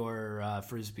with your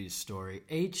Frisbees story.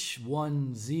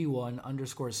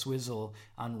 H1Z1_Swizzle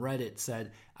on Reddit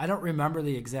said, I don't remember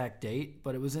the exact date,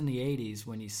 but it was in the 80s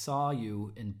when he saw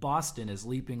you in Boston as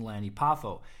Leaping Lanny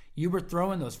Poffo. You were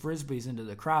throwing those Frisbees into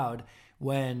the crowd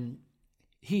when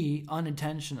he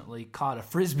unintentionally caught a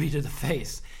Frisbee to the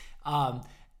face.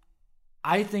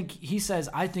 I think you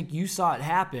saw it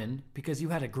happen because you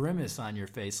had a grimace on your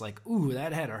face, like, ooh,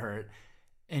 that had to hurt.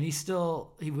 And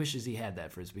he wishes he had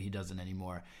that Frisbee. He doesn't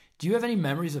anymore. Do you have any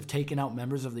memories of taking out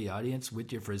members of the audience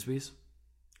with your Frisbees?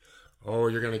 Oh,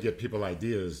 you're going to get people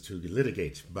ideas to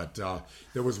litigate. But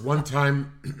there was one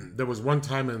time in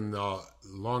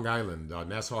Long Island,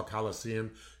 Nassau Coliseum,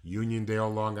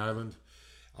 Uniondale, Long Island.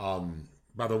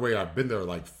 By the way, I've been there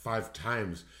like 5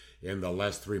 times in the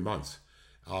last 3 months.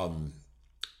 I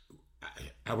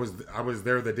was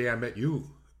there the day I met you.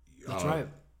 That's right.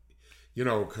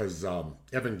 Because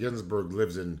Evan Ginsberg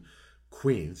lives in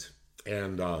Queens,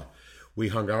 and we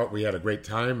hung out. We had a great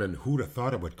time, and who'd have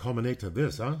thought it would culminate to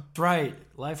this, huh? That's right.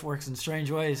 Life works in strange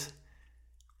ways.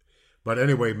 But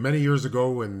anyway, many years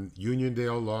ago in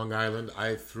Uniondale, Long Island,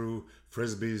 I threw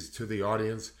Frisbees to the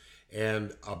audience,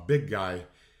 and a big guy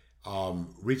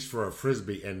reached for a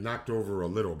Frisbee and knocked over a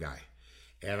little guy.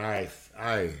 And I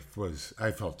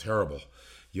felt terrible,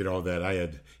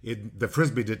 that the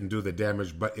Frisbee didn't do the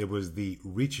damage, but it was the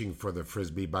reaching for the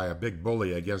Frisbee by a big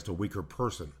bully against a weaker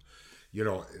person.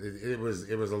 It was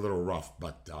a little rough,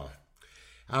 but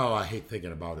Oh, I hate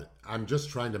thinking about it. I'm just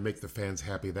trying to make the fans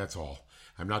happy, that's all.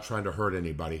 I'm not trying to hurt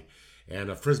anybody. And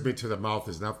a Frisbee to the mouth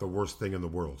is not the worst thing in the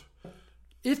world.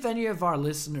 If any of our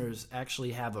listeners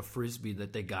actually have a Frisbee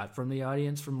that they got from the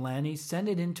audience from Lanny, send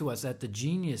it in to us at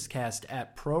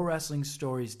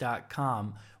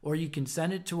thegeniuscast@prowrestlingstories.com, or you can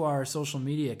send it to our social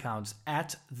media accounts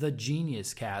at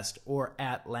thegeniuscast or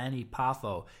at Lanny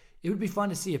Poffo. It would be fun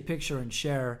to see a picture and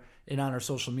share it on our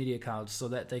social media accounts so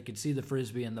that they could see the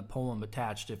Frisbee and the poem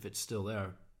attached if it's still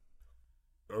there.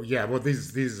 Oh, yeah, well,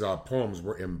 these poems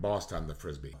were embossed on the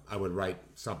Frisbee. I would write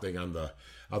something on the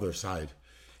other side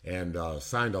and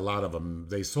signed a lot of them.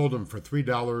 They sold them for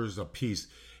 $3 a piece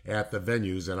at the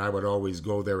venues, and I would always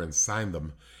go there and sign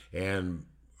them. And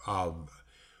I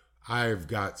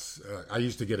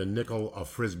used to get a nickel a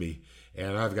Frisbee,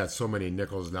 and I've got so many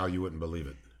nickels now you wouldn't believe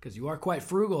it. Because you are quite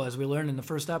frugal, as we learned in the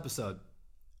first episode.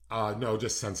 No,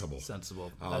 just sensible.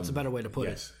 Sensible. That's a better way to put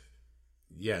it.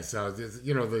 Yes. I'll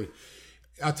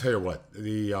tell you what.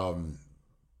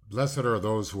 Blessed are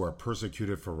those who are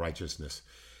persecuted for righteousness.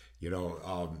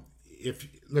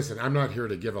 Listen, I'm not here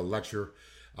to give a lecture.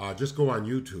 Just go on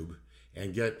YouTube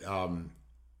and get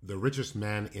The Richest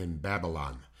Man in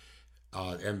Babylon.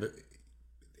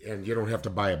 And you don't have to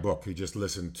buy a book. You just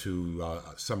listen to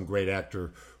some great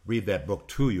actor read that book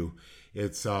to you.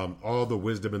 It's all the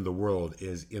wisdom in the world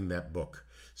is in that book.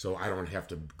 So I don't have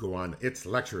to go on. It's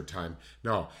lecture time.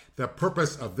 No, the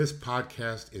purpose of this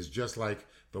podcast is just like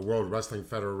the World Wrestling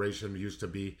Federation used to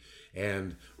be,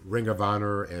 and Ring of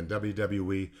Honor and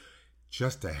WWE,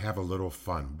 just to have a little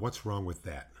fun. What's wrong with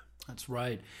that? That's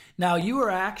right. Now, you were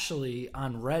actually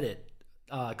on Reddit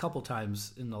a couple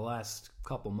times in the last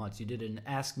couple months. You did an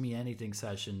Ask Me Anything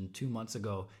session 2 months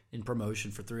ago in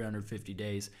promotion for 350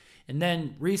 days. And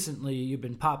then recently you've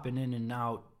been popping in and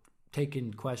out,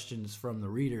 taking questions from the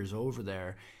readers over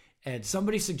there. And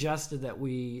somebody suggested that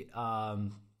we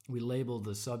label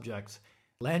the subject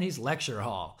Lanny's Lecture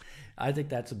Hall. I think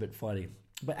that's a bit funny.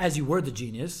 But as you were the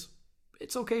genius,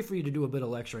 it's okay for you to do a bit of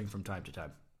lecturing from time to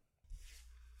time.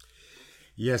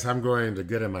 Yes, I'm going to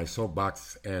get in my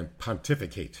soapbox and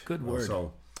pontificate. Good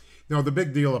word. The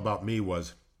big deal about me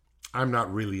was I'm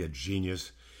not really a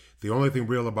genius. The only thing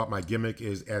real about my gimmick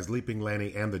is, as Leaping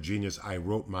Lanny and the Genius, I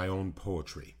wrote my own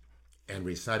poetry and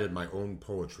recited my own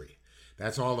poetry.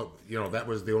 That's all, that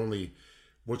was the only,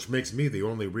 which makes me the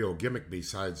only real gimmick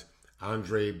besides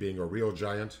Andre being a real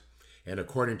giant, and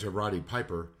according to Roddy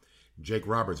Piper, Jake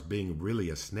Roberts being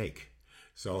really a snake.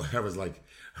 So that was like,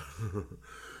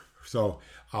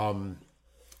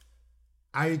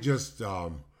 I just,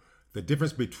 the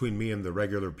difference between me and the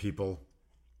regular people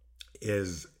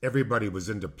is everybody was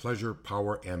into pleasure,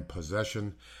 power, and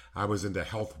possession. I was into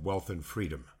health, wealth, and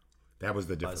freedom. That was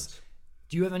the difference.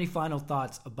 Do you have any final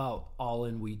thoughts about All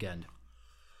In Weekend?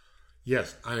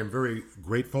 Yes, I am very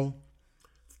grateful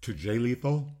to Jay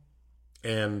Lethal,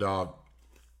 and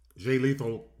Jay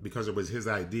Lethal, because it was his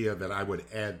idea that I would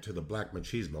add to the Black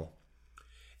Machismo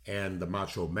and the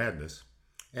Macho Madness,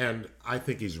 and I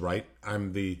think he's right.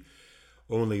 I'm the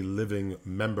only living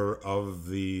member of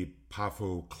the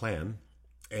Poffo clan,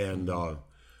 and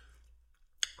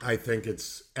I think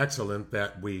it's excellent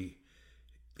that we,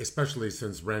 especially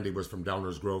since Randy was from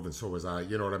Downers Grove and so was I,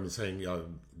 you know what I'm saying,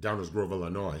 Downers Grove,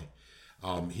 Illinois.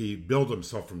 He billed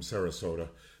himself from Sarasota,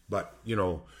 but,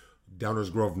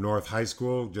 Downers Grove North High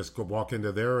School, just go walk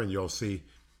into there and you'll see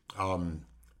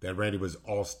that Randy was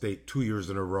All-State 2 years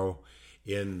in a row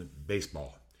in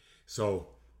baseball. So,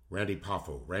 Randy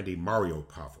Mario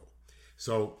Poffo.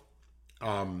 So,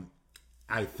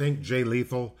 I thank Jay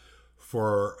Lethal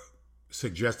for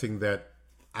suggesting that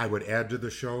I would add to the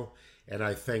show, and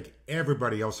I thank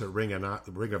everybody else at Ring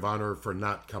of Honor for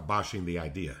not kiboshing the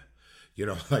idea.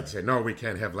 Like say, no, we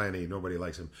can't have Lanny, nobody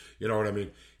likes him. You know what I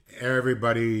mean?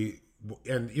 Everybody,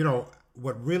 and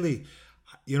what really,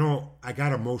 I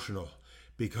got emotional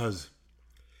because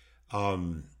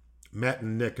Matt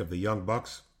and Nick of the Young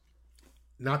Bucks,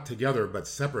 not together but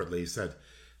separately, said,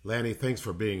 Lanny, thanks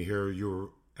for being here. And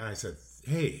I said,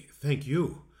 hey, thank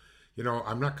you.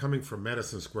 I'm not coming from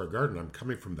Madison Square Garden. I'm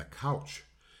coming from the couch.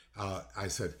 I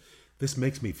said, this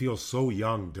makes me feel so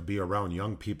young to be around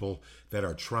young people that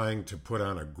are trying to put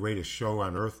on a greatest show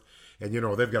on earth. And,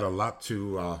 they've got a lot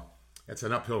to, it's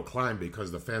an uphill climb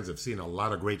because the fans have seen a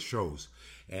lot of great shows.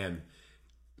 And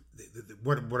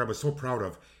what I was so proud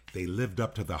of, they lived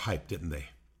up to the hype, didn't they?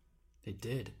 They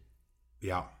did.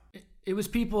 Yeah. It was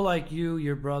people like you,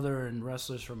 your brother, and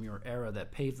wrestlers from your era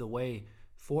that paved the way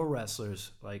for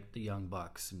wrestlers like the Young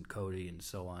Bucks and Cody and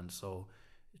so on. So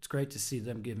it's great to see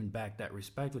them giving back that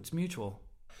respect. It's mutual.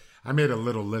 I made a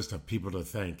little list of people to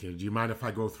thank. Do you mind if I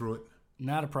go through it?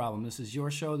 Not a problem. This is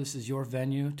your show. This is your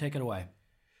venue. Take it away.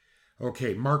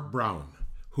 Okay, Mark Brown.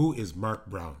 Who is Mark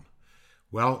Brown?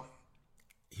 Well,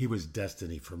 he was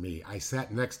destiny for me. I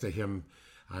sat next to him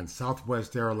on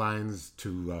Southwest Airlines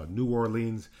to New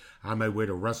Orleans on my way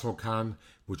to WrestleCon,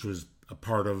 which was a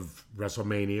part of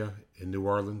WrestleMania in New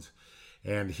Orleans.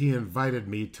 And he invited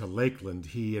me to Lakeland.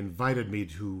 He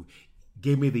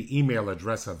gave me the email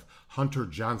address of Hunter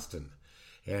Johnston.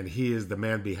 And he is the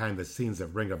man behind the scenes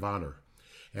at Ring of Honor.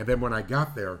 And then when I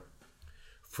got there,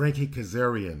 Frankie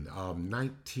Kazarian,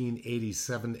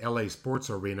 1987 LA Sports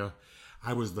Arena,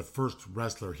 I was the first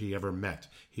wrestler he ever met.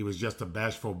 He was just a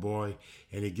bashful boy,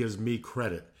 and he gives me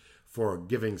credit for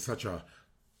giving such a...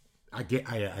 I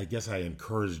guess I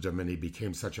encouraged him, and he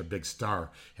became such a big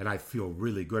star, and I feel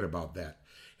really good about that.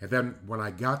 And then when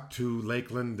I got to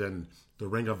Lakeland and the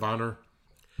Ring of Honor,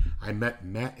 I met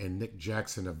Matt and Nick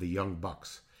Jackson of the Young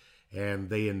Bucks, and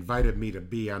they invited me to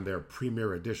be on their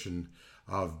premiere edition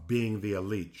of Being the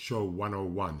Elite, Show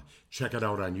 101. Check it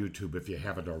out on YouTube if you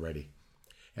haven't already.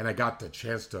 And I got the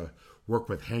chance to work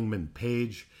with Hangman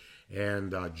Page,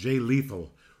 and Jay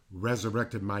Lethal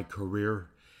resurrected my career,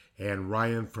 and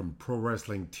Ryan from Pro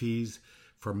Wrestling Tees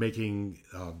for making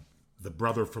the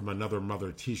Brother from Another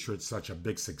Mother t-shirt such a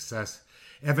big success.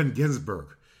 Evan Ginsberg.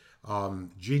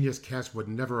 Genius Cast would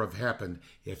never have happened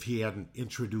if he hadn't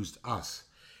introduced us.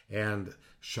 And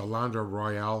Shalonda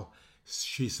Royale,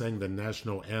 she sang the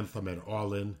national anthem at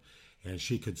All In, and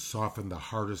she could soften the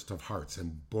hardest of hearts.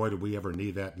 And boy, do we ever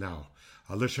need that now.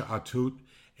 Alicia Atut,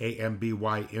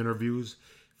 AMBY Interviews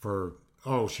for...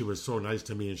 Oh, she was so nice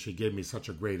to me, and she gave me such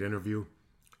a great interview.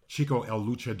 Chico El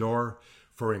Luchador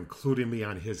for including me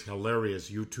on his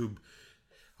hilarious YouTube.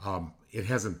 It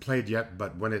hasn't played yet,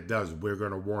 but when it does, we're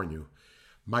going to warn you.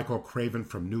 Michael Craven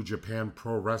from New Japan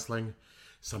Pro Wrestling.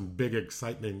 Some big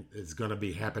excitement is going to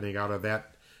be happening out of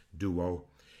that duo.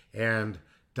 And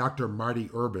Dr.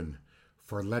 Marty Urban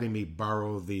for letting me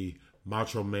borrow the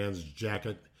Macho Man's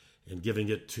jacket and giving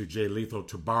it to Jay Lethal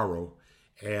to borrow.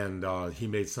 And he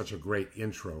made such a great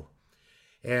intro.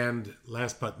 And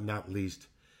last but not least,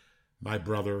 my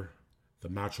brother, the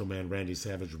Macho Man Randy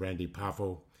Savage, Randy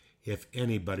Poffo. If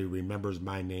anybody remembers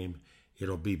my name,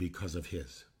 it'll be because of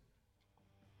his.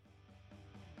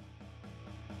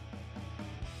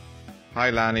 Hi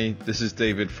Lanny, this is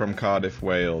David from Cardiff,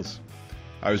 Wales.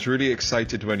 I was really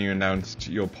excited when you announced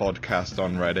your podcast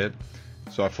on Reddit,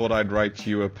 so I thought I'd write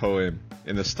you a poem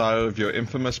in the style of your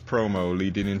infamous promo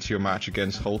leading into your match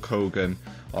against Hulk Hogan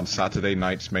on Saturday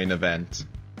night's main event.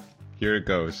 Here it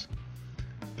goes.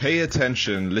 Pay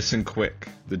attention, listen quick.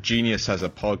 The genius has a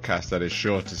podcast that is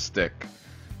sure to stick.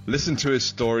 Listen to his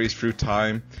stories through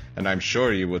time, and I'm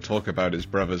sure he will talk about his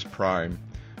brother's prime.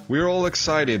 We're all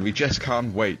excited, we just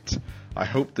can't wait. I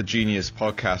hope the Genius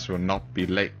podcast will not be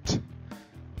late.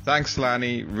 Thanks,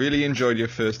 Lanny. Really enjoyed your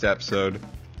first episode,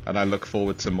 and I look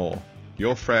forward to more.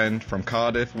 Your friend from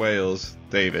Cardiff, Wales,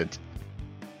 David.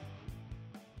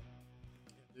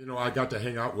 You know, I got to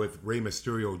hang out with Rey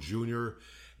Mysterio Jr.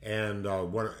 and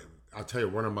I'll tell you,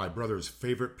 one of my brother's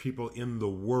favorite people in the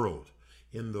world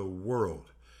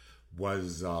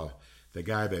was the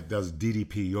guy that does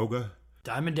DDP yoga.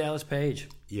 Diamond Dallas Page.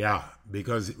 Yeah,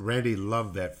 because Randy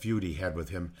loved that feud he had with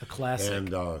him. A classic.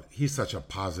 And he's such a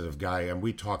positive guy. And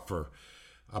we talked for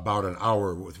about an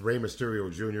hour with Rey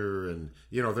Mysterio Jr. And,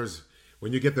 you know,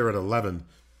 when you get there at 11,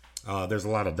 there's a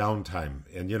lot of downtime.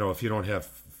 And, you know, if you don't have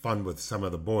fun with some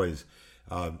of the boys,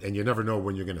 and you never know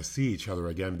when you're going to see each other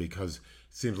again, because it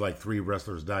seems like 3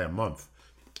 wrestlers die a month.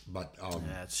 But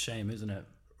yeah, it's a shame, isn't it?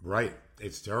 Right.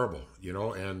 It's terrible, you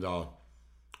know. And,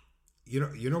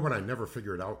 you know what I never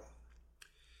figured out?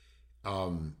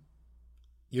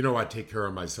 You know, I take care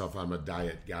of myself. I'm a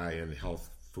diet guy and health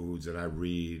foods, and I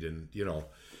read, and, you know.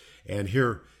 And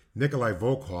here, Nikolai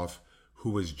Volkov,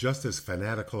 who was just as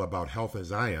fanatical about health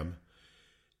as I am,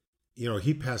 you know,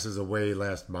 he passes away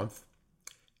last month.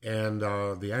 And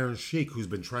the Iron Sheik, who's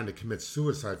been trying to commit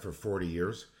suicide for 40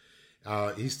 years,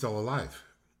 he's still alive.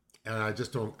 And I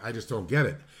just don't get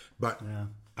it. But yeah.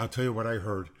 I'll tell you what I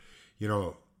heard. You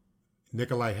know,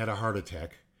 Nikolai had a heart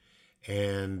attack,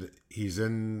 and he's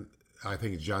in, I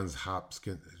think, Johns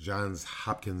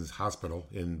Hopkins Hospital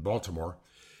in Baltimore,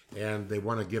 and they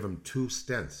want to give him 2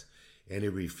 stents. And he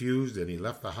refused, and he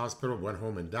left the hospital, went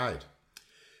home, and died.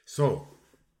 So,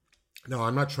 no,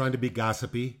 I'm not trying to be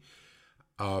gossipy,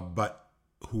 but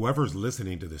whoever's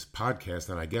listening to this podcast,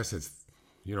 and I guess it's,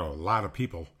 you know, a lot of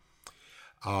people,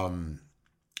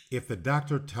 if the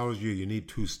doctor tells you need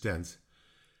 2 stents,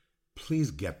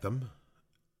 please get them.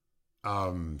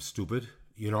 Stupid.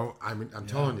 You know, I'm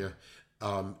telling you,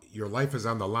 your life is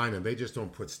on the line, and they just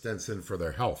don't put stents in for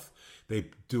their health. They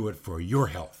do it for your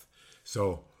health.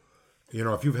 So,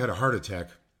 if you've had a heart attack,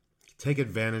 take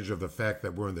advantage of the fact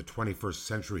that we're in the 21st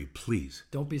century, please.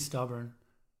 Don't be stubborn.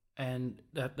 And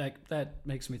that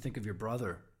makes me think of your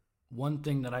brother. One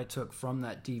thing that I took from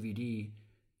that DVD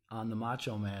on the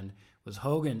Macho Man was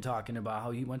Hogan talking about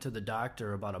how he went to the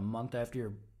doctor about a month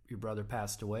after your brother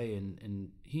passed away, and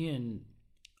he and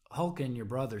Hulk and your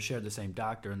brother shared the same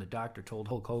doctor, and the doctor told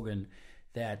Hulk Hogan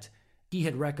that he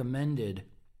had recommended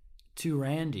to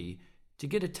Randy to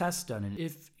get a test done, and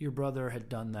if your brother had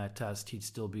done that test, he'd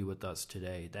still be with us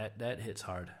today. That hits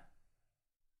hard.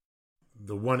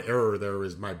 The one error there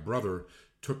is my brother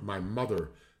took my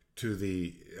mother to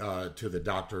the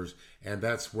doctors, and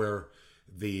that's where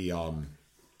the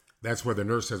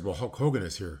nurse says, "Well, Hulk Hogan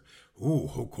is here." "Oh,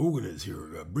 Hulk Hogan is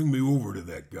here. Bring me over to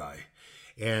that guy."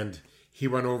 And he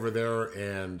went over there,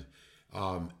 and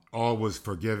all was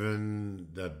forgiven.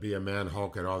 The Be a Man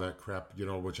Hulk and all that crap,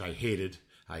 which I hated.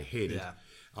 Yeah.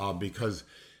 Because,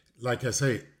 like I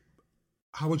say,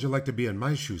 how would you like to be in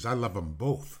my shoes? I love them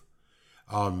both.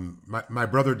 My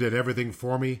brother did everything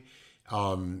for me.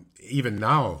 Even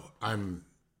now, I'm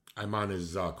on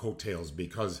his coattails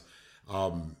because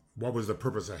what was the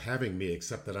purpose of having me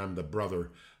except that I'm the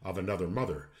brother of another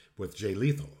mother with Jay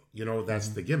Lethal? That's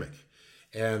the gimmick.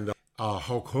 And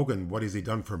Hulk Hogan, what has he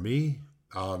done for me?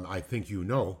 I think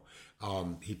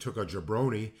he took a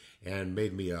jabroni and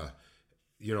made me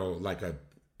like a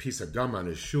piece of gum on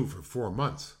his shoe for 4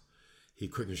 months. He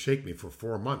couldn't shake me for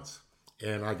 4 months.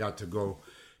 And I got to go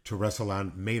to wrestle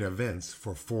on main events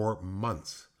for 4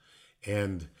 months.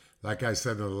 And like I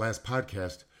said in the last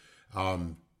podcast,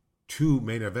 2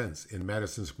 main events in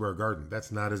Madison Square Garden.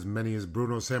 That's not as many as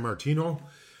Bruno Sammartino,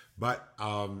 but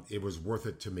it was worth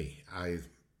it to me.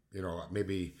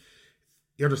 Maybe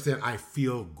you understand, I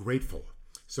feel grateful.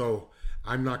 So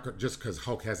I'm not, just because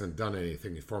Hulk hasn't done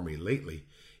anything for me lately,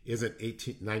 isn't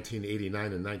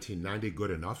 1989 and 1990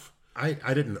 good enough?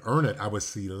 I didn't earn it. I was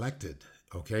selected,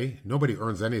 okay? Nobody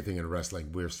earns anything in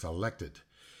wrestling. We're selected.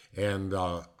 And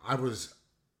I'll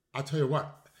tell you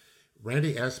what,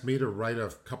 Randy asked me to write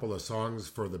a couple of songs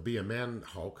for the Be a Man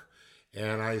Hulk,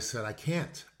 and I said, I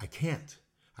can't.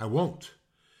 I won't.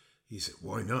 He said,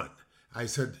 why not? I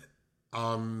said,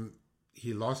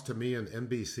 he lost to me in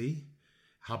NBC.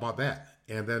 How about that?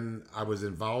 And then I was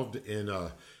involved in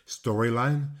a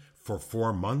storyline for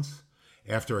 4 months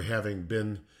after having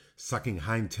been sucking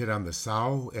hind tit on the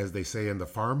sow, as they say in the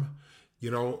farm,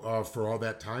 for all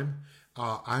that time.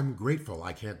 I'm grateful.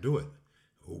 I can't do it.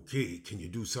 Okay, can you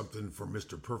do something for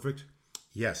Mr. Perfect?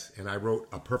 Yes, and I wrote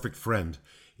A Perfect Friend.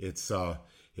 It's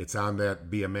on that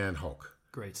Be a Man Hulk.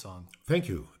 Great song. Thank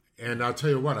you. And I'll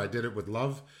tell you what, I did it with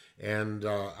love, and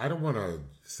I don't want to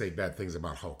say bad things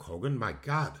about Hulk Hogan. My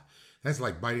God, that's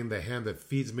like biting the hand that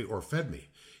feeds me or fed me.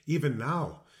 Even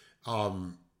now,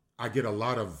 I get a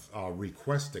lot of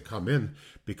requests to come in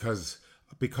because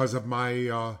of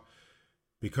my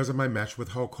match with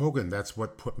Hulk Hogan. That's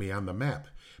what put me on the map.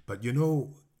 But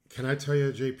can I tell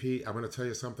you, JP? I want to tell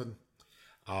you something.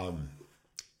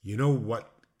 You know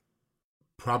what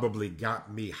probably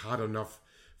got me hot enough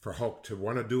for Hulk to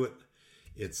want to do it?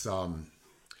 It's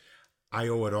I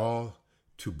owe it all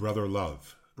to Brother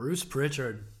Love. Bruce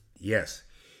Pritchard. Yes.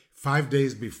 5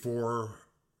 days before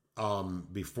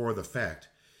the fact,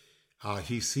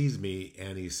 he sees me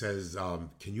and he says,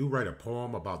 can you write a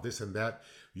poem about this and that?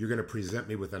 You're going to present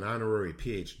me with an honorary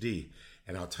PhD.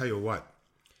 And I'll tell you what,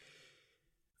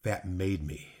 that made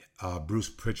me. Bruce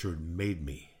Pritchard made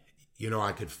me.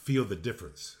 I could feel the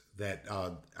difference, that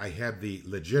I had the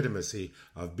legitimacy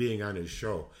of being on his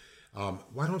show.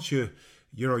 Why don't you,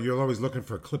 you're always looking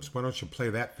for clips. Why don't you play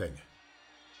that thing?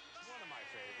 One of my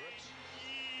favorites.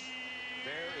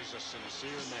 There is a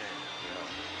sincere man.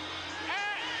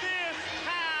 At this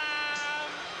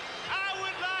time, I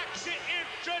would like to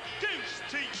introduce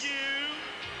to you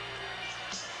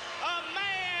a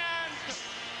man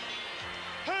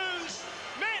whose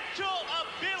mental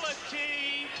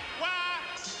ability,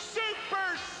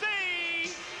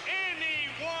 supersedes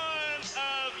any one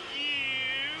of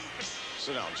you.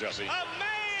 Sit down, Jesse. A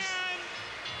man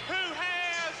who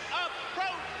has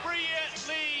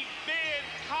appropriately been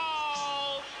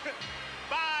called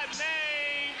by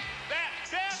name that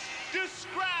best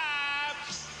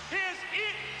describes his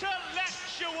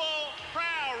intellectual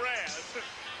prowess.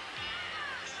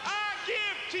 I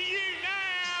give to you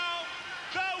now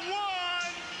the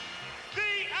one,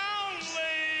 the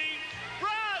only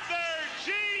brother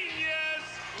genius,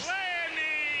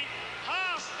 Lanny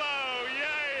Poffo.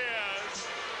 Yes.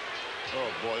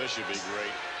 Oh boy, this should be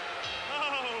great.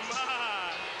 Oh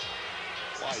my.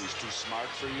 Why, he's too smart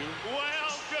for you?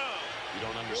 Welcome. You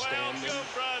don't understand him? Welcome,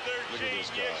 Brother Look at this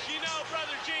Genius. guy. You know,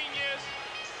 Brother Genius,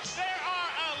 there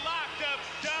are a lot of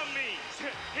dummies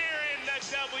here in the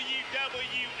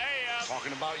WWF.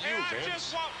 Talking about you, and I Vince.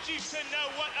 just want you to know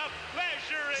what a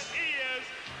pleasure it is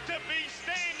to be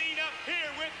standing up here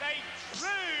with a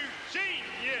true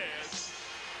genius.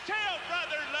 Tell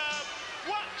Brother Love,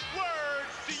 what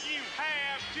words do you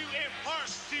have to impart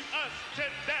to us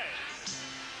today?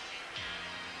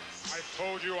 I've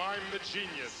told you I'm the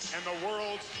genius and the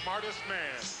world's smartest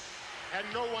man, and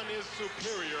no one is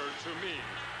superior to me.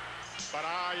 But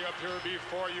I appear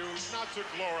before you not to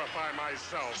glorify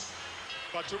myself,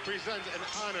 but to present an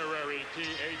honorary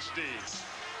PhD.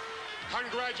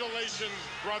 Congratulations,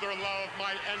 Brother Love,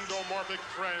 my endomorphic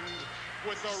friend,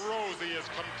 with the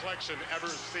rosiest complexion ever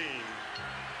seen.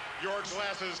 Your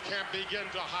glasses can't begin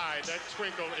to hide that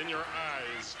twinkle in your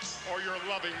eyes, or your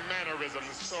loving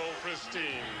mannerisms so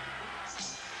pristine.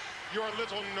 Your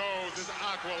little nose is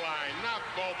aquiline, not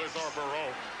bulbous or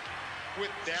baroque,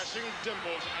 with dashing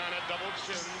dimples on a double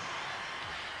chin.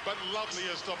 But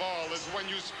loveliest of all is when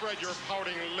you spread your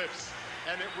pouting lips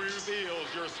and it reveals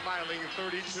your smiling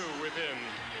 32 within.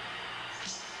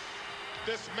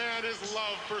 This man is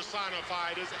love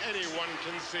personified as anyone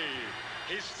can see.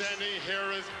 He's standing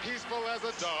here as peaceful as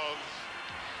a dove.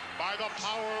 By the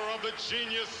power of the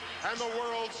genius and the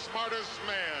world's smartest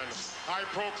man, I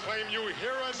proclaim you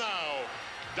here and now,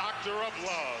 Doctor of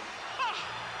Love.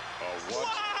 What?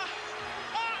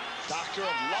 Doctor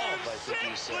of Love, I think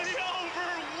you said. Simply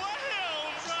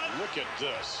overwhelmed. Look at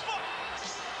this.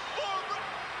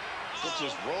 What's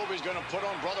this robe he's going to put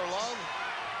on Brother Love?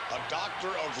 A Doctor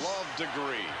of Love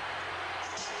degree.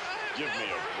 Give me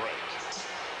a break.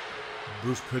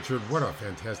 Bruce Pritchard, what a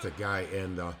fantastic guy,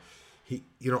 and he,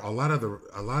 you know, a lot of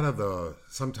the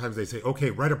sometimes they say,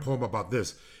 okay, write a poem about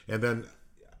this, and then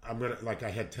I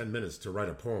had 10 minutes to write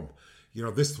a poem. You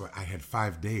know, this I had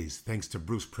 5 days thanks to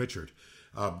Bruce Pritchard.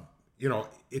 You know,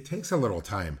 it takes a little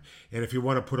time, and if you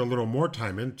want to put a little more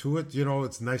time into it, you know,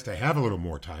 it's nice to have a little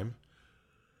more time.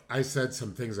 I said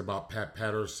some things about Pat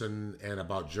Patterson and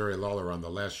about Jerry Lawler on the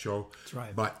last show. That's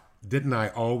right. But didn't I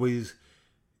always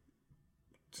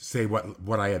say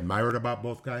what I admired about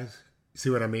both guys? See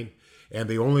what I mean? And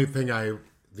the only thing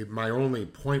my only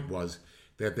point was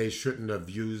that they shouldn't have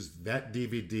used that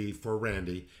DVD for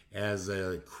Randy as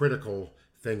a critical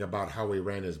thing about how he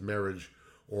ran his marriage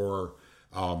or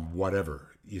whatever.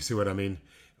 You see what I mean?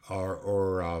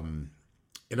 Or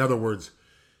in other words,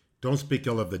 don't speak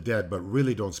ill of the dead, but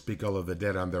really don't speak ill of the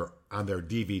dead on their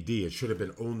DVD. It should have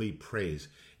been only praise.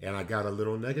 And I got a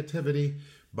little negativity,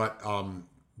 but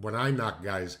when I knock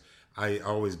guys, I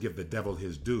always give the devil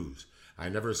his dues. I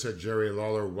never said Jerry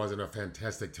Lawler wasn't a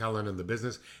fantastic talent in the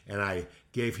business, and I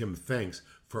gave him thanks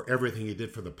for everything he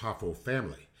did for the Poffo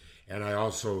family. And I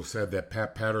also said that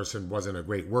Pat Patterson wasn't a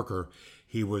great worker.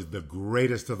 He was the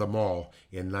greatest of them all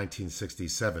in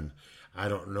 1967. I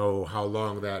don't know how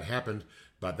long that happened,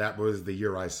 but that was the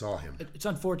year I saw him. It's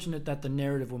unfortunate that the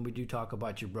narrative, when we do talk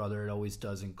about your brother, it always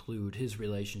does include his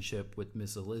relationship with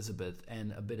Miss Elizabeth,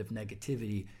 and a bit of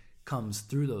negativity comes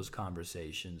through those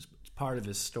conversations. It's part of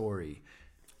his story.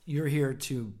 You're here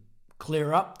to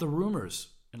clear up the rumors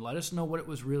and let us know what it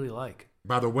was really like.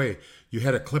 By the way, you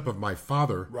had a clip of my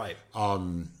father, right?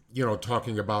 You know,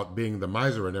 talking about being the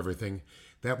miser and everything.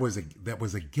 That was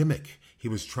a gimmick. He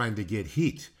was trying to get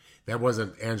heat. That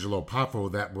wasn't Angelo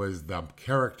Poffo. That was the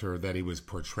character that he was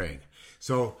portraying.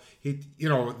 So he, you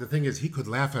know, the thing is, he could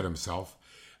laugh at himself,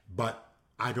 but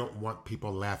I don't want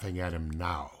people laughing at him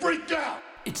now. Freak out!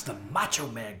 It's the Macho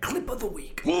Man Clip of the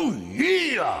Week. Oh,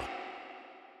 yeah!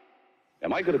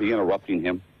 Am I going to be interrupting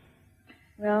him?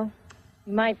 Well,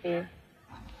 you might be.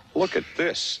 Look at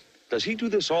this. Does he do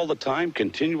this all the time,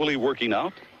 continually working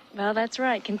out? Well, that's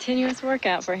right. Continuous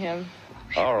workout for him.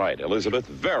 All right, Elizabeth.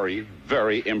 Very,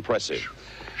 very impressive.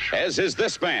 As is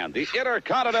this man, the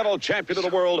Intercontinental Champion of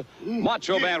the World,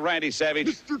 Macho Man Randy Savage.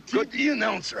 Mr. TV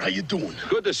announcer, how you doing?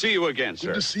 Good to see you again, sir.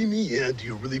 Good to see me, yeah. Do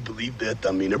you really believe that?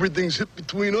 I mean, everything's hit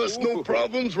between us, no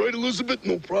problems, right, Elizabeth?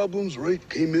 No problems, right?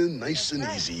 Came in nice and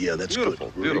easy. Yeah, that's beautiful,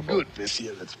 good. Beautiful. Very good, Miss.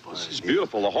 Yeah, that's fine. It's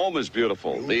beautiful. The home is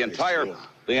beautiful. The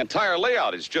entire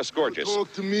layout is just gorgeous.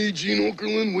 Talk to me, Gene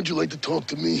Okerlund. Would you like to talk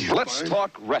to me? Let's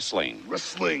talk wrestling.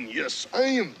 Wrestling, yes. I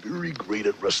am very great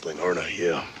at wrestling, aren't I?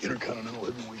 Yeah. Intercontinental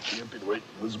Heavyweight Champion, right,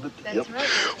 Elizabeth? That's right.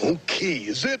 Okay,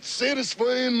 is that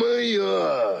satisfying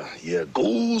my,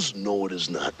 goals? No, it is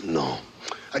not. No.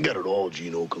 I got it all,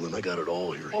 Gene Okerlund. I got it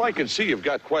all here. Well, I can see you've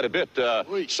got quite a bit,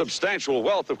 substantial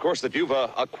wealth, of course, that you've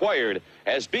acquired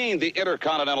as being the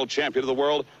Intercontinental Champion of the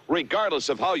world, regardless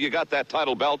of how you got that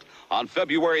title belt on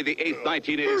February the 8th,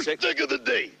 1986? First thing of the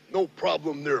day. No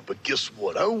problem there, but guess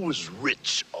what? I was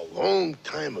rich a long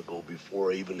time ago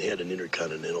before I even had an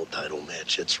Intercontinental title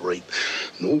match. That's right.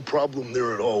 No problem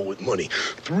there at all with money.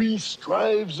 3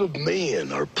 strives of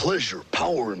man are pleasure,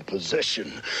 power, and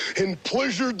possession. And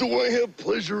pleasure, do I have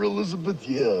pleasure, Elizabeth?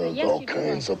 Yeah, yes, all you do.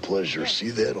 kinds of pleasure. Yes.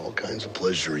 See that? All kinds of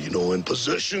pleasure, you know. And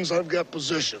possessions, I've got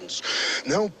possessions.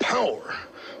 Now, power.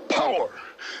 Power.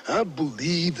 I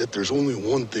believe that there's only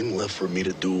one thing left for me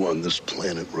to do on this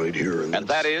planet right here. And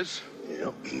that is?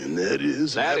 Yep, and that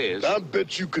is... I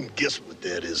bet you can guess what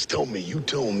that is. Tell me, you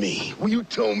tell me. Will you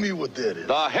tell me what that is?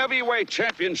 The heavyweight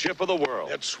championship of the world.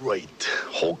 That's right.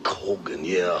 Hulk Hogan,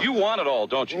 yeah. You want it all,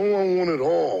 don't you? Oh, I want it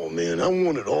all, man. I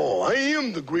want it all. I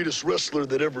am the greatest wrestler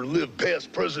that ever lived,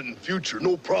 past, present, and future.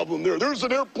 No problem there. There's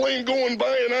an airplane going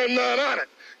by, and I'm not on it.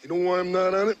 You know why I'm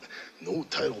not on it? No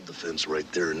title defense right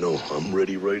there. No, I'm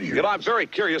ready right here. You know, I'm very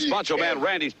curious, Macho Man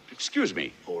Randy. Excuse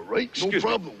me. All right, no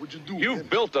problem. What'd you do, You've man?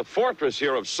 built a fortress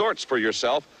here of sorts for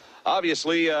yourself.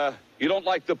 Obviously, you don't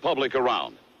like the public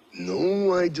around.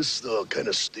 No, I just kind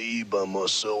of stay by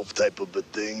myself type of a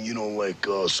thing. You know, like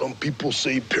some people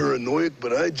say paranoid,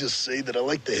 but I just say that I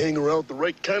like to hang around the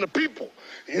right kind of people.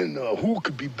 And who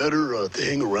could be better to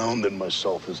hang around than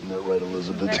myself? Isn't that right,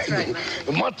 Elizabeth? That's right.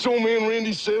 The Macho Man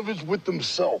Randy Savage with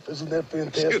himself. Isn't that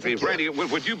fantastic? Excuse me, Randy,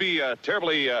 would you be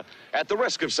terribly, at the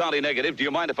risk of sounding negative, do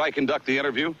you mind if I conduct the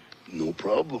interview? No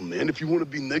problem, man. If you want to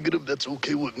be negative, that's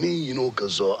okay with me, you know,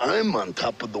 because I'm on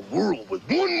top of the world with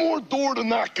one more door to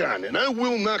knock on, and I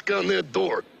will knock on that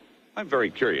door. I'm very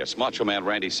curious. Macho Man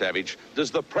Randy Savage,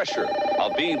 does the pressure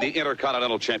of being the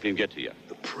Intercontinental Champion get to you?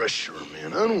 The pressure,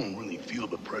 man. I don't really feel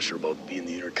the pressure about being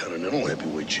the Intercontinental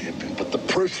Heavyweight Champion, but the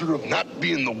pressure of not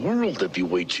being the World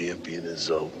Heavyweight Champion is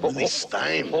really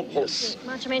stymied. Yes.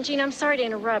 Macho Man, Gene, I'm sorry to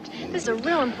interrupt. This is a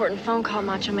real important phone call,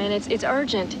 Macho Man. It's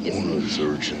urgent. It's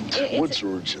urgent. What's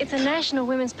urgent? It's a national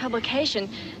women's publication.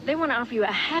 They want to offer you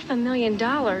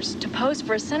 $500,000 to pose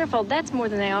for a centerfold. That's more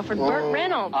than they offered Burt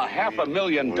Reynolds.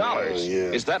 $500,000?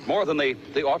 Yeah. Is that more than they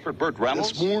offered Burt Reynolds?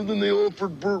 That's more than they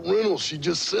offered Burt Reynolds. She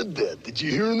just said that. Did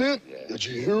you hear that? Yeah. Did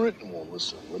you hear it? Well,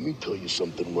 listen, let me tell you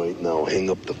something right now. Hang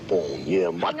up the phone. Yeah,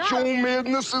 macho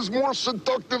madness is more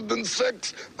seductive than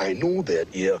sex. I know that,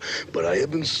 yeah, but I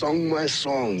haven't sung my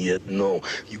song yet. No,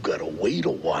 you gotta wait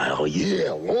a while.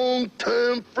 Yeah, a long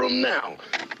time from now.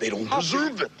 They don't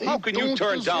deserve it. How can you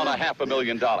turn down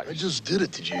 $500,000? I just did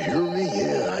it. Did you hear me?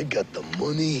 Yeah, I got the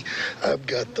money. I've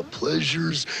got the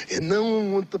pleasures. And now I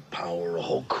want the power of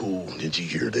Hulk Hogan. Did you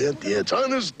hear that? Yeah, it's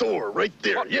on his door right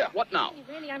there. Yeah. What now?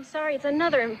 Randy, I'm sorry. It's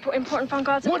another important phone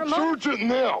call. It's a What's urgent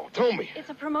now? Tell me. It's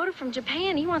a promoter from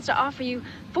Japan. He wants to offer you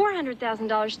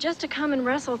 $400,000 just to come and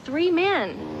wrestle 3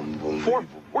 men.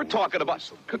 We're talking about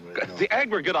the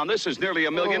aggregate on this is nearly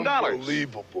 $1 million.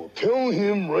 Unbelievable. Tell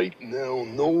him right now,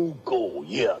 no go.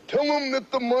 Yeah, tell him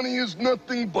that the money is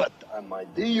nothing but on my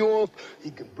day off,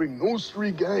 he can bring those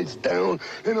 3 guys down,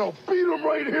 and I'll beat them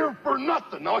right here for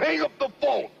nothing. Now hang up the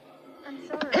phone. I'm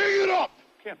sorry. Hang it up.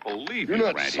 Can't believe You're you,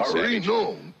 not Randy sorry, Savage.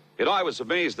 no. You know, I was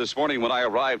amazed this morning when I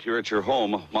arrived here at your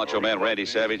home, Macho Man Randy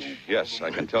Savage. Yes, I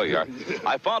can tell you.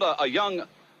 I found a young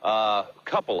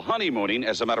couple honeymooning,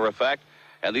 as a matter of fact,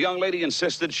 and the young lady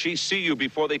insisted she see you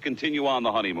before they continue on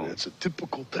the honeymoon. It's a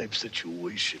typical type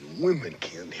situation. Women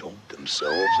can't help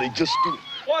themselves. They just do.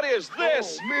 What is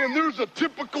this? Oh, man, there's a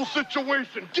typical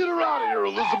situation. Get her out of here,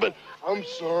 Elizabeth. I'm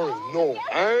sorry. No,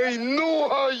 I know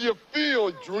how you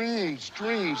feel. Dreams.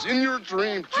 In your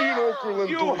dreams. Gene Okerlund,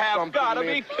 You have got to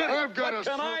be kidding. I've got what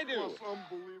can I do?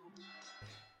 Unbelievable.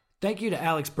 Thank you to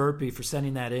Alex Burpee for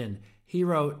sending that in. He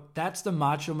wrote, "That's the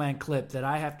Macho Man clip that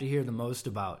I have to hear the most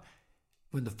about.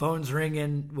 When the phone's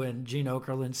ringing, when Gene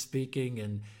Okerlund's speaking,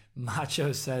 and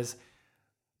Macho says,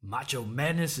 Macho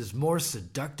madness is more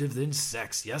seductive than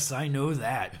sex. Yes, I know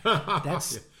that."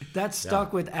 That's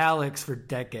stuck with Alex for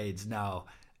decades now.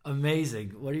 Amazing.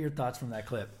 What are your thoughts from that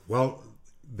clip? Well,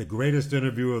 the greatest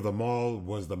interview of them all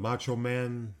was the Macho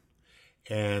Man,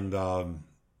 and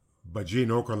but Gene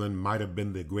Okerlund might have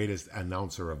been the greatest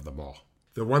announcer of them all.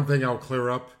 The one thing I'll clear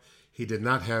up, he did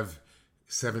not have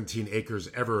 17 acres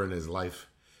ever in his life.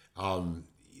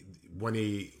 When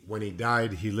he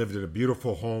died, he lived in a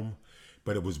beautiful home,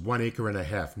 but it was 1.5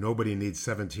 acres. Nobody needs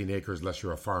 17 acres unless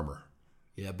you're a farmer.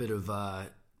 Yeah, a bit of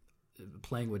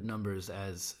playing with numbers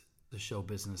as the show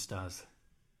business does.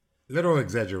 Little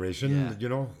exaggeration, you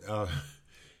know.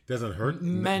 Doesn't hurt.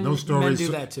 Men do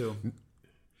that too.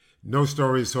 No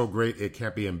story is so great it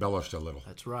can't be embellished a little.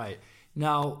 That's right.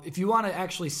 Now, if you want to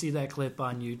actually see that clip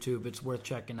on YouTube, it's worth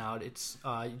checking out. It's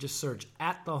you just search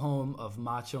 "At the Home of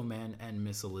Macho Man and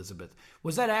Miss Elizabeth."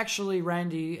 Was that actually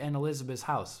Randy and Elizabeth's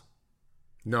house?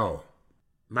 No,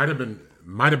 might have been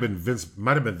Vince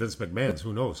McMahon's.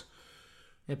 Who knows?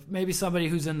 If maybe somebody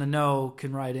who's in the know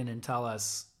can write in and tell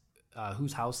us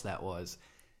whose house that was.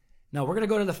 Now, we're going to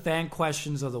go to the fan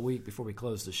questions of the week before we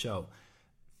close the show.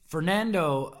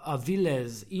 Fernando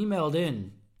Aviles emailed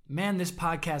in, "Man, this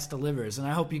podcast delivers, and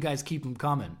I hope you guys keep them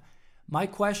coming. My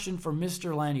question for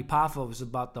Mr. Lanny Poffo is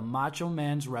about the Macho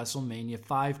Man's WrestleMania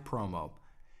 5 promo.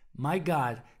 My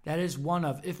God, that is one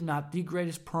of, if not the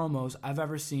greatest promos I've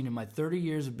ever seen in my 30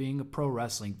 years of being a pro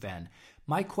wrestling fan.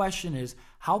 My question is,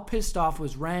 how pissed off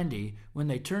was Randy when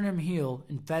they turned him heel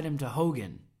and fed him to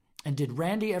Hogan? And did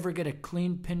Randy ever get a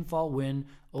clean pinfall win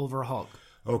over Hulk?"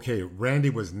 Okay, Randy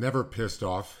was never pissed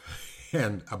off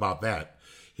and about that.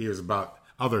 He was about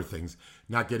other things.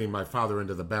 Not getting my father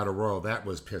into the Battle Royal, that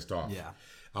was pissed off. Yeah.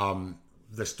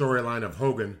 The storyline of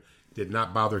Hogan did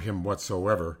not bother him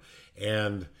whatsoever.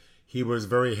 And he was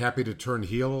very happy to turn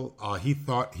heel. He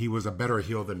thought he was a better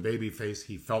heel than babyface.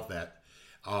 He felt that.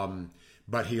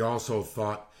 But he also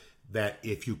thought that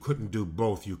if you couldn't do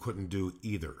both, you couldn't do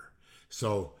either.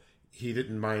 So he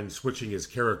didn't mind switching his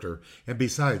character. And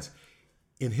besides,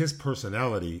 in his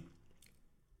personality,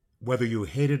 whether you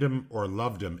hated him or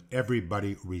loved him,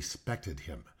 everybody respected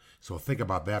him. So think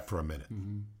about that for a minute.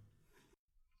 Mm-hmm.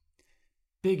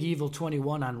 Big Evil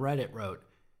 21 on Reddit wrote,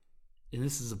 and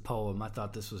this is a poem, I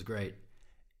thought this was great.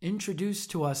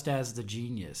 "Introduced to us as the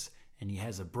genius, and he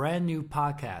has a brand new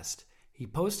podcast. He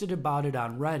posted about it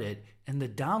on Reddit, and the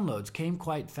downloads came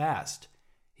quite fast.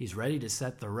 He's ready to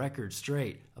set the record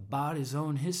straight about his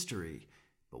own history,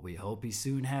 but we hope he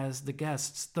soon has the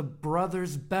guests, the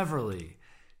Brothers Beverly."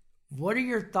 What are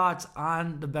your thoughts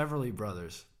on the Beverly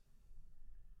Brothers?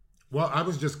 Well, I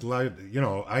was just glad,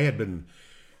 I had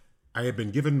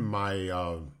been given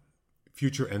my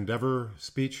future endeavor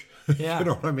speech. Yeah. You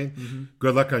know what I mean? Mm-hmm.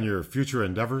 Good luck on your future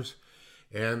endeavors.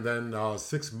 And then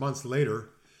 6 months later,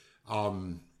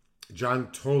 John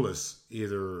Tolis,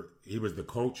 he was the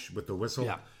coach with the whistle,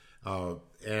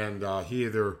 and he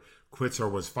either quits or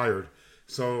was fired.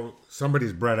 So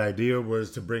somebody's bright idea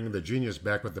was to bring the genius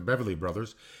back with the Beverly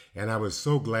Brothers, and I was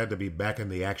so glad to be back in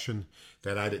the action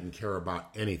that I didn't care about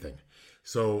anything.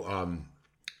 So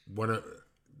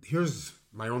here's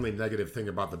my only negative thing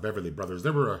about the Beverly Brothers. They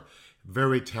were a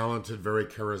very talented, very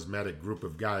charismatic group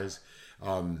of guys,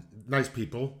 nice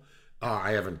people.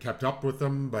 I haven't kept up with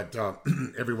them, but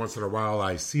every once in a while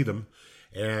I see them,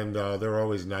 and they're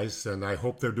always nice, and I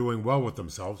hope they're doing well with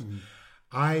themselves. Mm-hmm.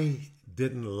 I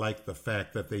didn't like the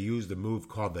fact that they used a move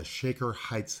called the Shaker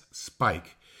Heights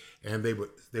Spike, and they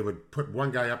would put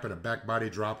one guy up in a back body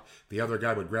drop, the other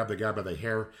guy would grab the guy by the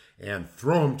hair and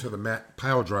throw him to the mat,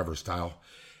 pile driver style.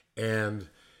 And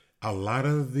a lot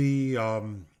of the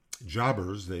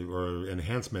jobbers, they were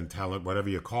enhancement talent, whatever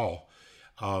you call,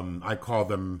 I call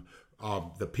them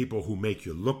the people who make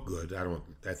you look good.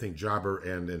 I think jobber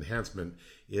and enhancement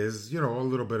is, a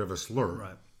little bit of a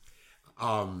slur.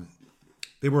 Right.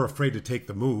 They were afraid to take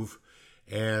the move,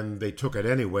 and they took it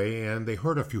anyway, and they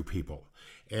hurt a few people.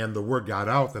 And the word got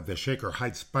out that the Shaker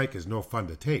Heights Spike is no fun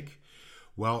to take.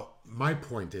 Well, my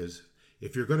point is,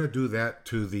 if you're going to do that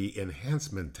to the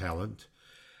enhancement talent,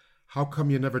 how come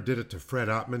you never did it to Fred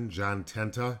Ottman, John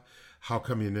Tenta? How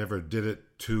come you never did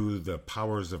it to the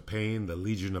Powers of Pain, the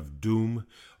Legion of Doom,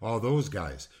 all those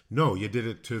guys? No, you did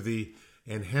it to the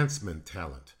enhancement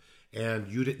talent.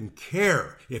 And you didn't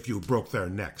care if you broke their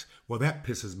necks. Well, that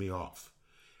pisses me off.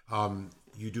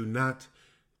 You do not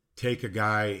take a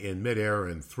guy in midair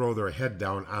and throw their head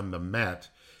down on the mat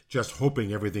just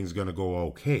hoping everything's going to go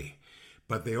okay.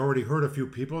 But they already hurt a few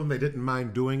people, and they didn't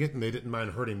mind doing it, and they didn't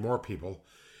mind hurting more people.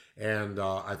 And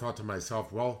I thought to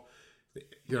myself, well,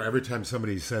 every time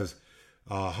somebody says,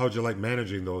 how'd you like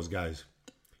managing those guys?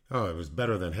 Oh, it was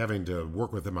better than having to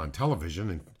work with them on television.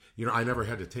 And I never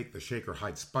had to take the Shaker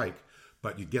Heights Spike,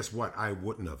 but you guess what? I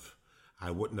wouldn't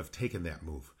have taken that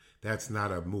move. That's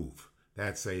not a move.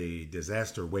 That's a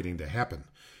disaster waiting to happen.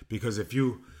 Because if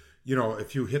you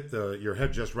hit your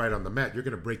head just right on the mat, you're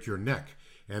going to break your neck.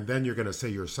 And then you're going to say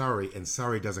you're sorry, and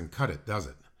sorry doesn't cut it, does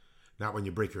it? Not when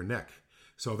you break your neck.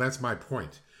 So that's my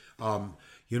point.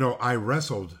 I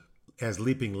wrestled as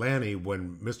Leaping Lanny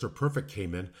when Mr. Perfect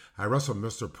came in. I wrestled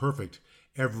Mr. Perfect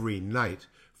every night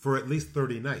for at least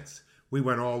 30 nights. We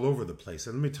went all over the place.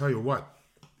 And let me tell you what.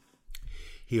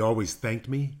 He always thanked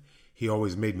me. He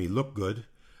always made me look good.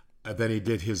 Then he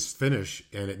did his finish,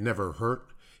 and it never hurt.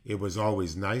 It was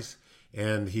always nice.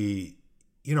 And he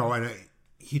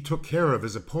took care of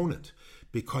his opponent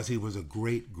because he was a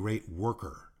great, great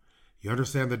worker. You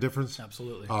understand the difference?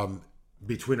 Absolutely.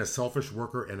 Between a selfish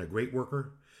worker and a great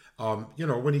worker.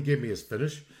 When he gave me his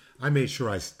finish, I made sure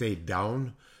I stayed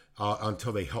down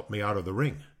until they helped me out of the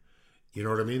ring. You know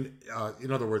what I mean?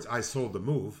 In other words, I sold the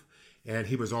move, and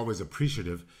he was always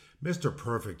appreciative. Mr.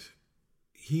 Perfect,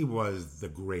 he was the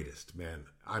greatest, man.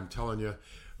 I'm telling you.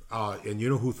 And you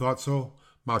know who thought so?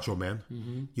 Macho Man.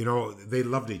 Mm-hmm. They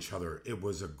loved each other. It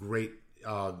was a great,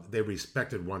 they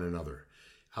respected one another.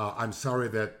 I'm sorry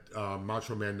that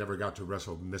Macho Man never got to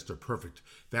wrestle Mr. Perfect.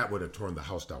 That would have torn the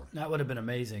house down. That would have been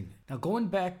amazing. Now, going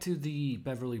back to the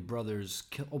Beverly Brothers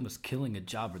almost killing a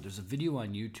jobber, there's a video on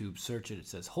YouTube. Search it. It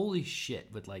says, "Holy shit,"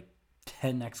 with like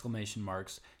 10 exclamation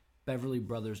marks. Beverly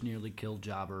Brothers nearly killed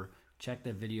jobber. Check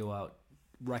that video out.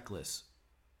 Reckless.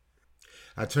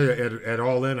 I tell you, at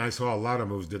All In, I saw a lot of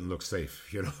moves didn't look safe,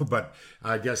 but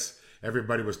I guess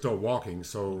everybody was still walking,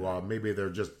 so maybe they're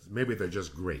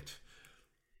just great.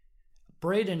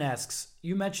 Braden asks,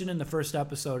 you mentioned in the first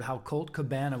episode how Colt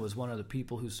Cabana was one of the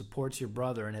people who supports your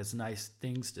brother and has nice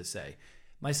things to say.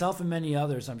 Myself and many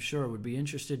others, I'm sure, would be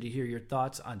interested to hear your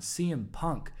thoughts on CM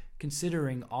Punk,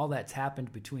 considering all that's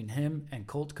happened between him and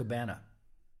Colt Cabana.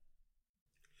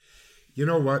 You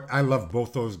know what? I love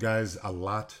both those guys a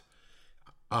lot.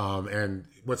 And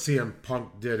what CM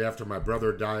Punk did after my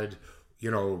brother died,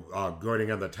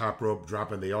 going on the top rope,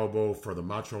 dropping the elbow for the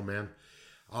Macho Man.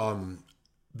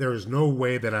 There is no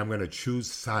way that I'm going to choose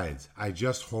sides. I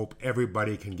just hope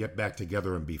everybody can get back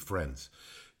together and be friends.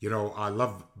 I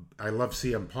love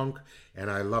CM Punk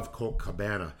and I love Colt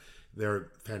Cabana.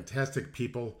 They're fantastic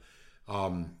people.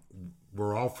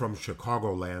 We're all from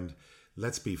Chicagoland.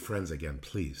 Let's be friends again,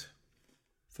 please.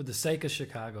 For the sake of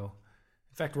Chicago.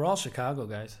 In fact, we're all Chicago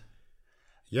guys.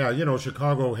 Yeah,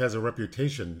 Chicago has a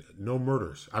reputation. No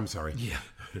murders. I'm sorry. Yeah.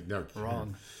 No.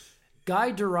 Wrong.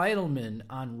 Guy DeReidelman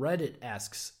on Reddit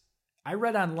asks, I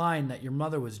read online that your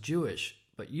mother was Jewish,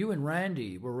 but you and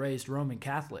Randy were raised Roman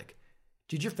Catholic.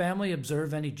 Did your family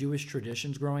observe any Jewish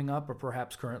traditions growing up or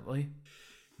perhaps currently?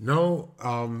 No,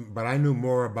 but I knew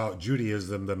more about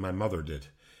Judaism than my mother did.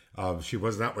 She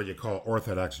was not what you call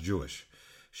Orthodox Jewish.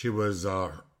 She was,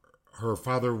 her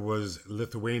father was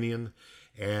Lithuanian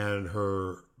and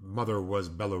her mother was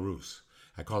Belarus.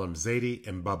 I call them Zadie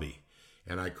and Bubby.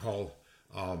 And I call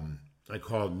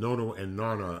Nono and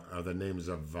Nana are the names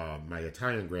of my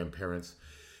Italian grandparents.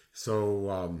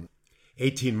 So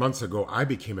 18 months ago, I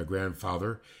became a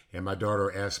grandfather, and my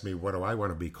daughter asked me, what do I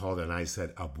want to be called? And I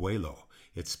said, abuelo.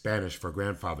 It's Spanish for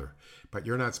grandfather. But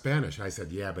you're not Spanish. I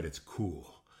said, yeah, but it's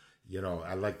cool.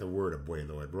 I like the word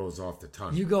abuelo. It rolls off the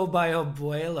tongue. You go by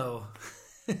abuelo.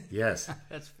 Yes.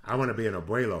 I want to be an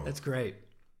abuelo. That's great.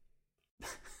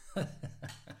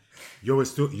 Yo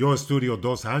estudio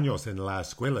 2 años en la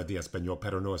escuela de español,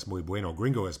 pero no es muy bueno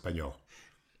gringo español.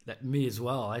 Me as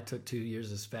well. I took 2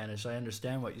 years of Spanish. I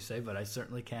understand what you say, but I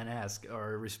certainly can't ask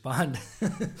or respond.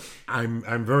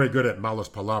 I'm very good at malos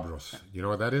palabras. You know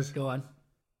what that is? Go on.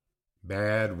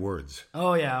 Bad words.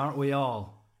 Oh, yeah. Aren't we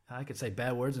all? I could say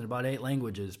bad words in about 8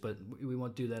 languages, but we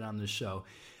won't do that on this show.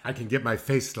 I can get my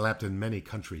face slapped in many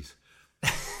countries.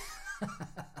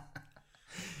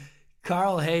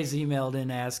 Carl Hayes emailed in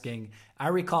asking, I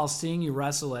recall seeing you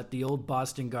wrestle at the old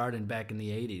Boston Garden back in the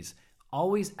 80s.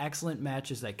 Always excellent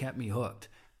matches that kept me hooked.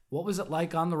 What was it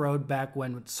like on the road back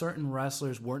when certain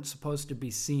wrestlers weren't supposed to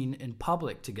be seen in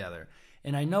public together?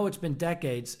 And I know it's been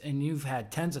decades and you've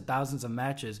had tens of thousands of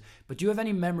matches, but do you have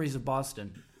any memories of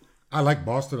Boston? I like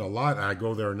Boston a lot. I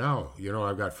go there now.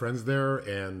 I've got friends there,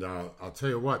 and I'll tell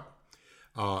you what,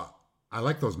 I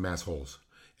like those mass holes.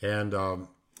 And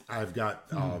I've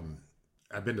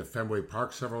been to Fenway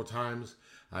Park several times.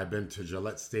 I've been to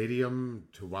Gillette Stadium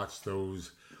to watch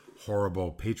those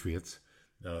horrible Patriots.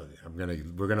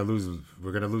 We're gonna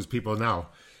lose people now,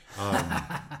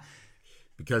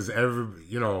 because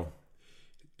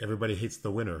everybody hates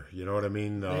the winner. You know what I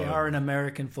mean? They are an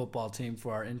American football team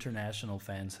for our international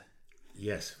fans.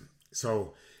 Yes.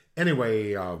 So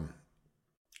anyway,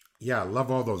 love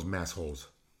all those mass holes.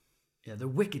 Yeah, they're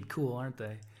wicked cool, aren't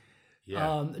they?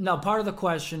 Yeah. Now, part of the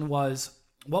question was,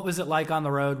 what was it like on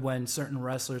the road when certain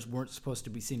wrestlers weren't supposed to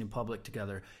be seen in public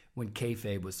together, when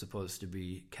kayfabe was supposed to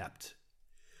be kept?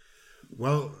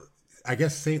 Well, I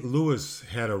guess St. Louis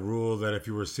had a rule that if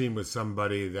you were seen with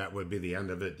somebody, that would be the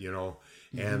end of it,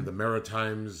 Mm-hmm. And the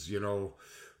Maritimes,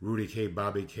 Rudy K.,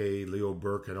 Bobby K., Leo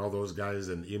Burke, and all those guys,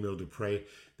 and Emile Dupre,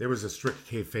 there was a strict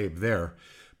kayfabe there.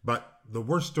 But the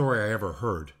worst story I ever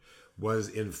heard was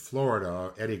in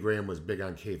Florida. Eddie Graham was big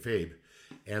on kayfabe.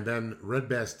 And then Red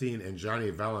Bastien and Johnny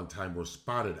Valentine were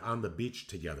spotted on the beach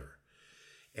together.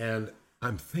 And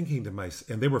I'm thinking to myself,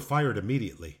 and they were fired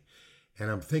immediately. And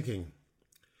I'm thinking,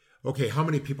 okay, how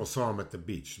many people saw him at the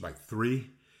beach? Like 3?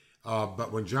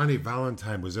 But when Johnny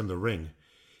Valentine was in the ring,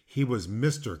 he was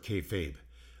Mr. Kayfabe.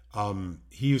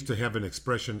 He used to have an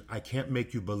expression, I can't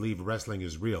make you believe wrestling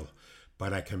is real,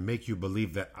 but I can make you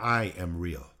believe that I am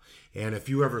real. And if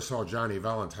you ever saw Johnny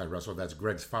Valentine wrestle, that's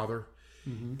Greg's father,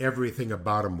 everything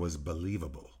about him was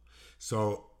believable.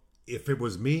 So if it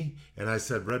was me and I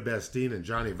said Red Bastien and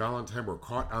Johnny Valentine were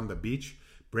caught on the beach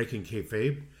breaking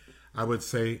kayfabe, I would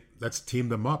say, let's team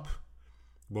them up.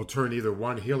 We'll turn either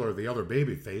one heel or the other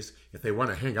babyface if they want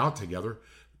to hang out together.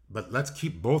 But let's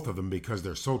keep both of them because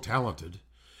they're so talented.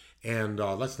 And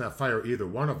let's not fire either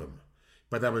one of them.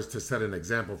 But that was to set an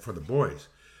example for the boys.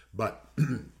 But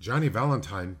Johnny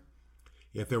Valentine,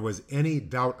 if there was any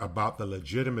doubt about the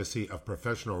legitimacy of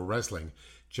professional wrestling,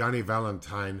 Johnny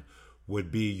Valentine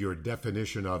would be your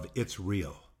definition of it's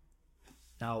real.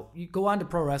 Now, you go on to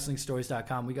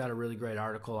ProWrestlingStories.com. We got a really great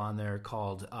article on there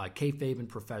called Kayfabe in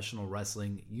Professional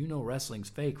Wrestling. You know wrestling's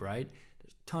fake, right?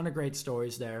 There's a ton of great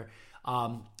stories there.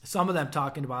 Some of them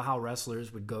talking about how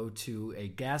wrestlers would go to a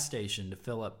gas station to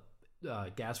fill up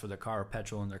gas for their car or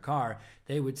petrol in their car.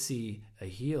 They would see a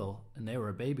heel and they were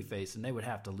a babyface and they would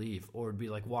have to leave. Or it'd be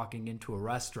like walking into a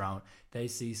restaurant. They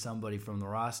see somebody from the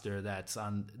roster that's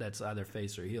either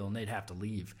face or heel and they'd have to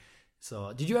leave.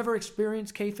 So did you ever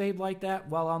experience kayfabe like that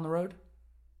while on the road?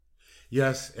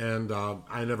 Yes, and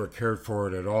I never cared for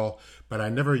it at all. But I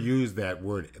never used that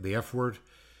word, the F word,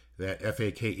 that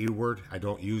F-A-K-E word. I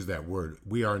don't use that word.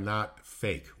 We are not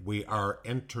fake. We are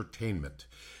entertainment.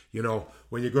 You know,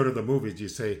 when you go to the movies, you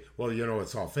say, well, you know,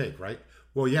 it's all fake, right?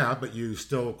 Well, yeah, but you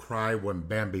still cry when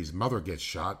Bambi's mother gets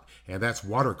shot, and that's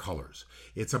watercolors.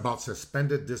 It's about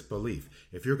suspended disbelief.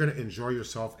 If you're going to enjoy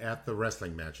yourself at the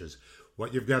wrestling matches,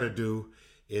 what you've got to do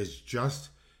is just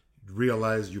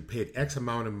realize you paid X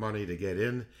amount of money to get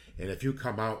in, and if you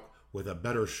come out with a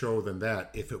better show than that,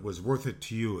 if it was worth it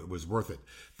to you, it was worth it.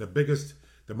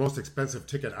 The most expensive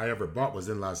ticket I ever bought was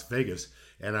in Las Vegas,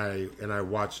 and I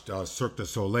watched Cirque du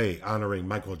Soleil honoring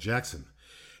Michael Jackson.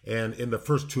 And in the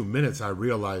first 2 minutes, I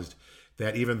realized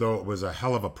that even though it was a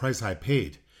hell of a price I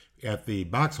paid at the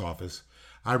box office,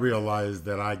 I realized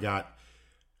that I got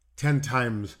 10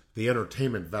 times the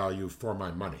entertainment value for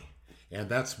my money. And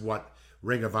that's what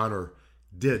Ring of Honor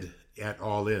did at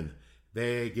All In.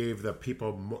 They gave the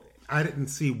people more. I didn't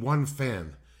see one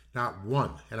fan, not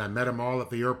one, and I met them all at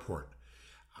the airport.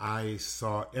 I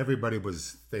saw they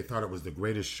thought it was the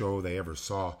greatest show they ever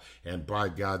saw, and by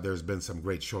God, there's been some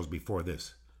great shows before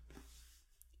this.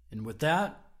 And with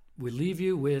that, we leave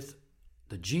you with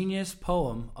the Genius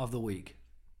Poem of the Week.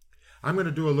 I'm going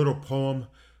to do a little poem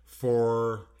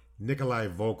for Nikolai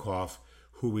Volkov,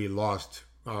 who we lost.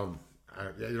 I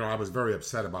was very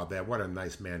upset about that. What a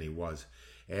nice man he was.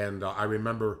 And I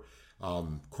remember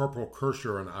Corporal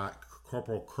Kirshner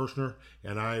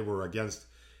and I were against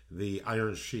the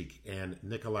Iron Sheik and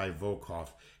Nikolai Volkov,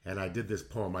 and I did this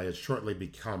poem. I had shortly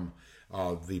become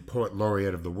the Poet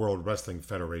Laureate of the World Wrestling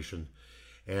Federation.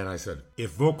 And I said,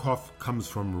 if Volkov comes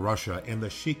from Russia and the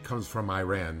Sheik comes from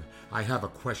Iran, I have a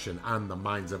question on the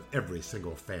minds of every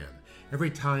single fan.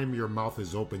 Every time your mouth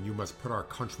is open, you must put our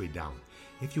country down.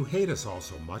 If you hate us all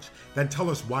so much, then tell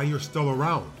us why you're still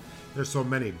around. There's so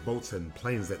many boats and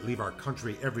planes that leave our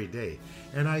country every day,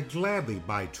 and I'd gladly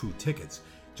buy 2 tickets,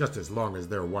 just as long as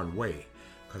they're one way,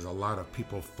 because a lot of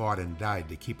people fought and died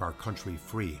to keep our country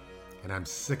free, and I'm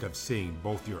sick of seeing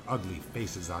both your ugly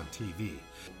faces on TV.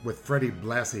 With Freddie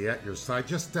Blassie at your side,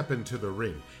 just step into the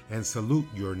ring and salute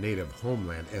your native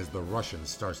homeland as the Russian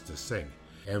starts to sing.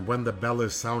 And when the bell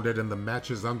is sounded and the match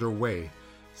is underway,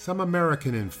 some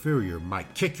American inferior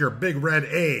might kick your big red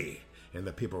A, and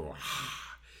the people go, ah.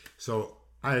 So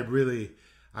I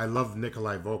love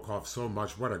Nikolai Volkov so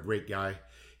much. What a great guy.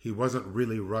 He wasn't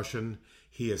really Russian.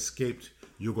 He escaped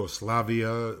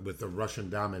Yugoslavia with the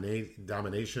Russian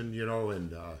domination,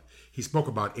 and he spoke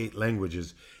about 8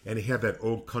 languages, and he had that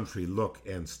old country look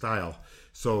and style.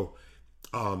 So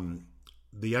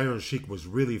the Iron Sheik was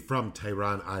really from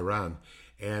Tehran, Iran,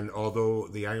 and although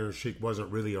the Iron Sheik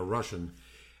wasn't really a Russian,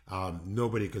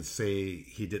 nobody could say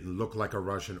he didn't look like a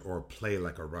Russian or play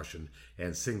like a Russian,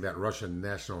 and sing that Russian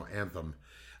national anthem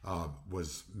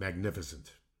was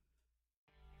magnificent.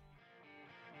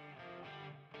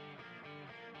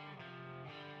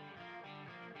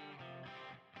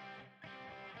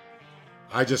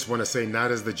 I just want to say, not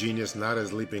as the genius, not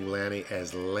as Leaping Lanny,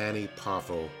 as Lanny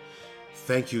Poffo,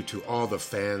 thank you to all the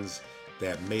fans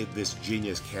that made this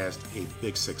Genius Cast a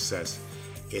big success.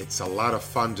 It's a lot of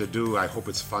fun to do. I hope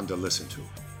it's fun to listen to.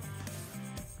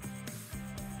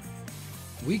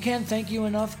 We can't thank you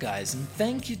enough, guys, and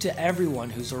thank you to everyone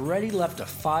who's already left a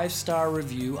 5-star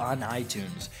review on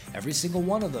iTunes. Every single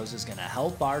one of those is going to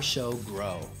help our show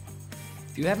grow.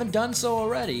 If you haven't done so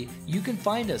already, you can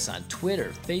find us on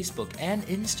Twitter, Facebook, and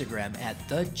Instagram at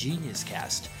The Genius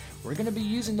Cast. We're going to be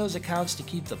using those accounts to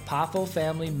keep the Poffo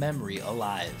family memory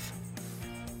alive.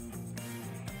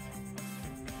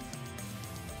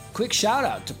 Quick shout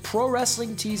out to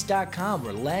ProWrestlingTees.com,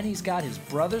 where Lanny's got his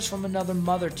Brothers from Another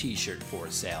Mother t-shirt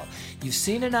for sale. You've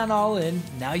seen it on All In,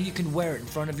 now you can wear it in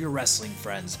front of your wrestling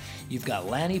friends. You've got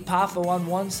Lanny Poffo on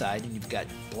one side, and you've got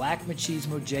Black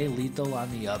Machismo Jay Lethal on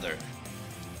the other.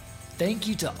 Thank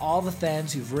you to all the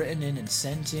fans who've written in and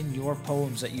sent in your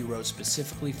poems that you wrote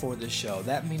specifically for this show.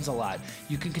 That means a lot.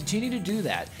 You can continue to do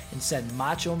that and send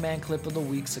Macho Man Clip of the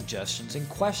Week suggestions and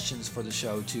questions for the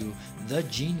show to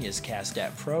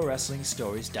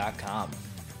thegeniuscast@prowrestlingstories.com.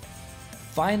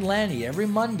 Find Lanny every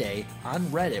Monday on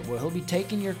Reddit, where he'll be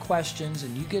taking your questions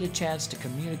and you get a chance to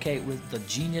communicate with the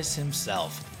genius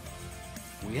himself.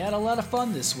 We had a lot of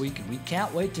fun this week, and we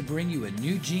can't wait to bring you a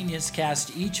new Genius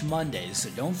Cast each Monday, so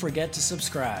don't forget to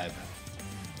subscribe.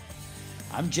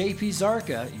 I'm JP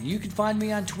Zarka, and you can find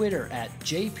me on Twitter at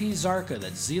JPZarka,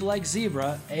 that's Z like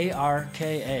zebra,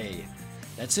 ARKA.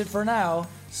 That's it for now.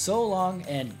 So long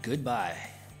and goodbye.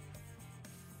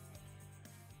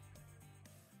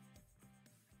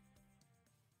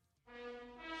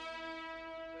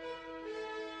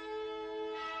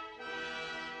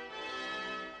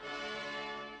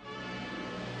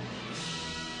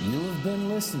 You have been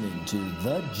listening to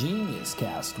The Genius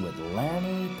Cast with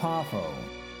Lanny Poffo.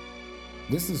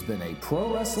 This has been a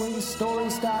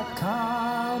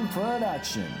ProWrestlingStories.com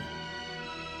production.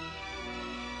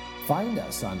 Find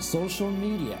us on social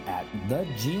media at The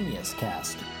Genius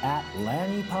Cast, at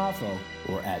Lanny Poffo,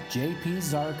 or at JP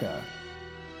Zarka.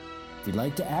 If you'd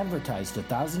like to advertise to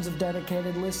thousands of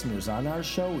dedicated listeners on our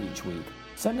show each week,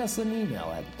 send us an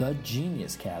email at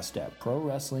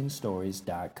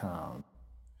thegeniuscast@prowrestlingstories.com.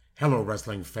 Hello,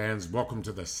 wrestling fans. Welcome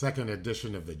to the second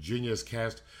edition of the Genius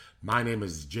Cast. My name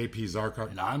is JP Zarka.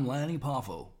 And I'm Lanny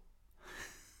Poffo.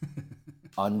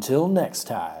 Until next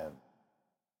time.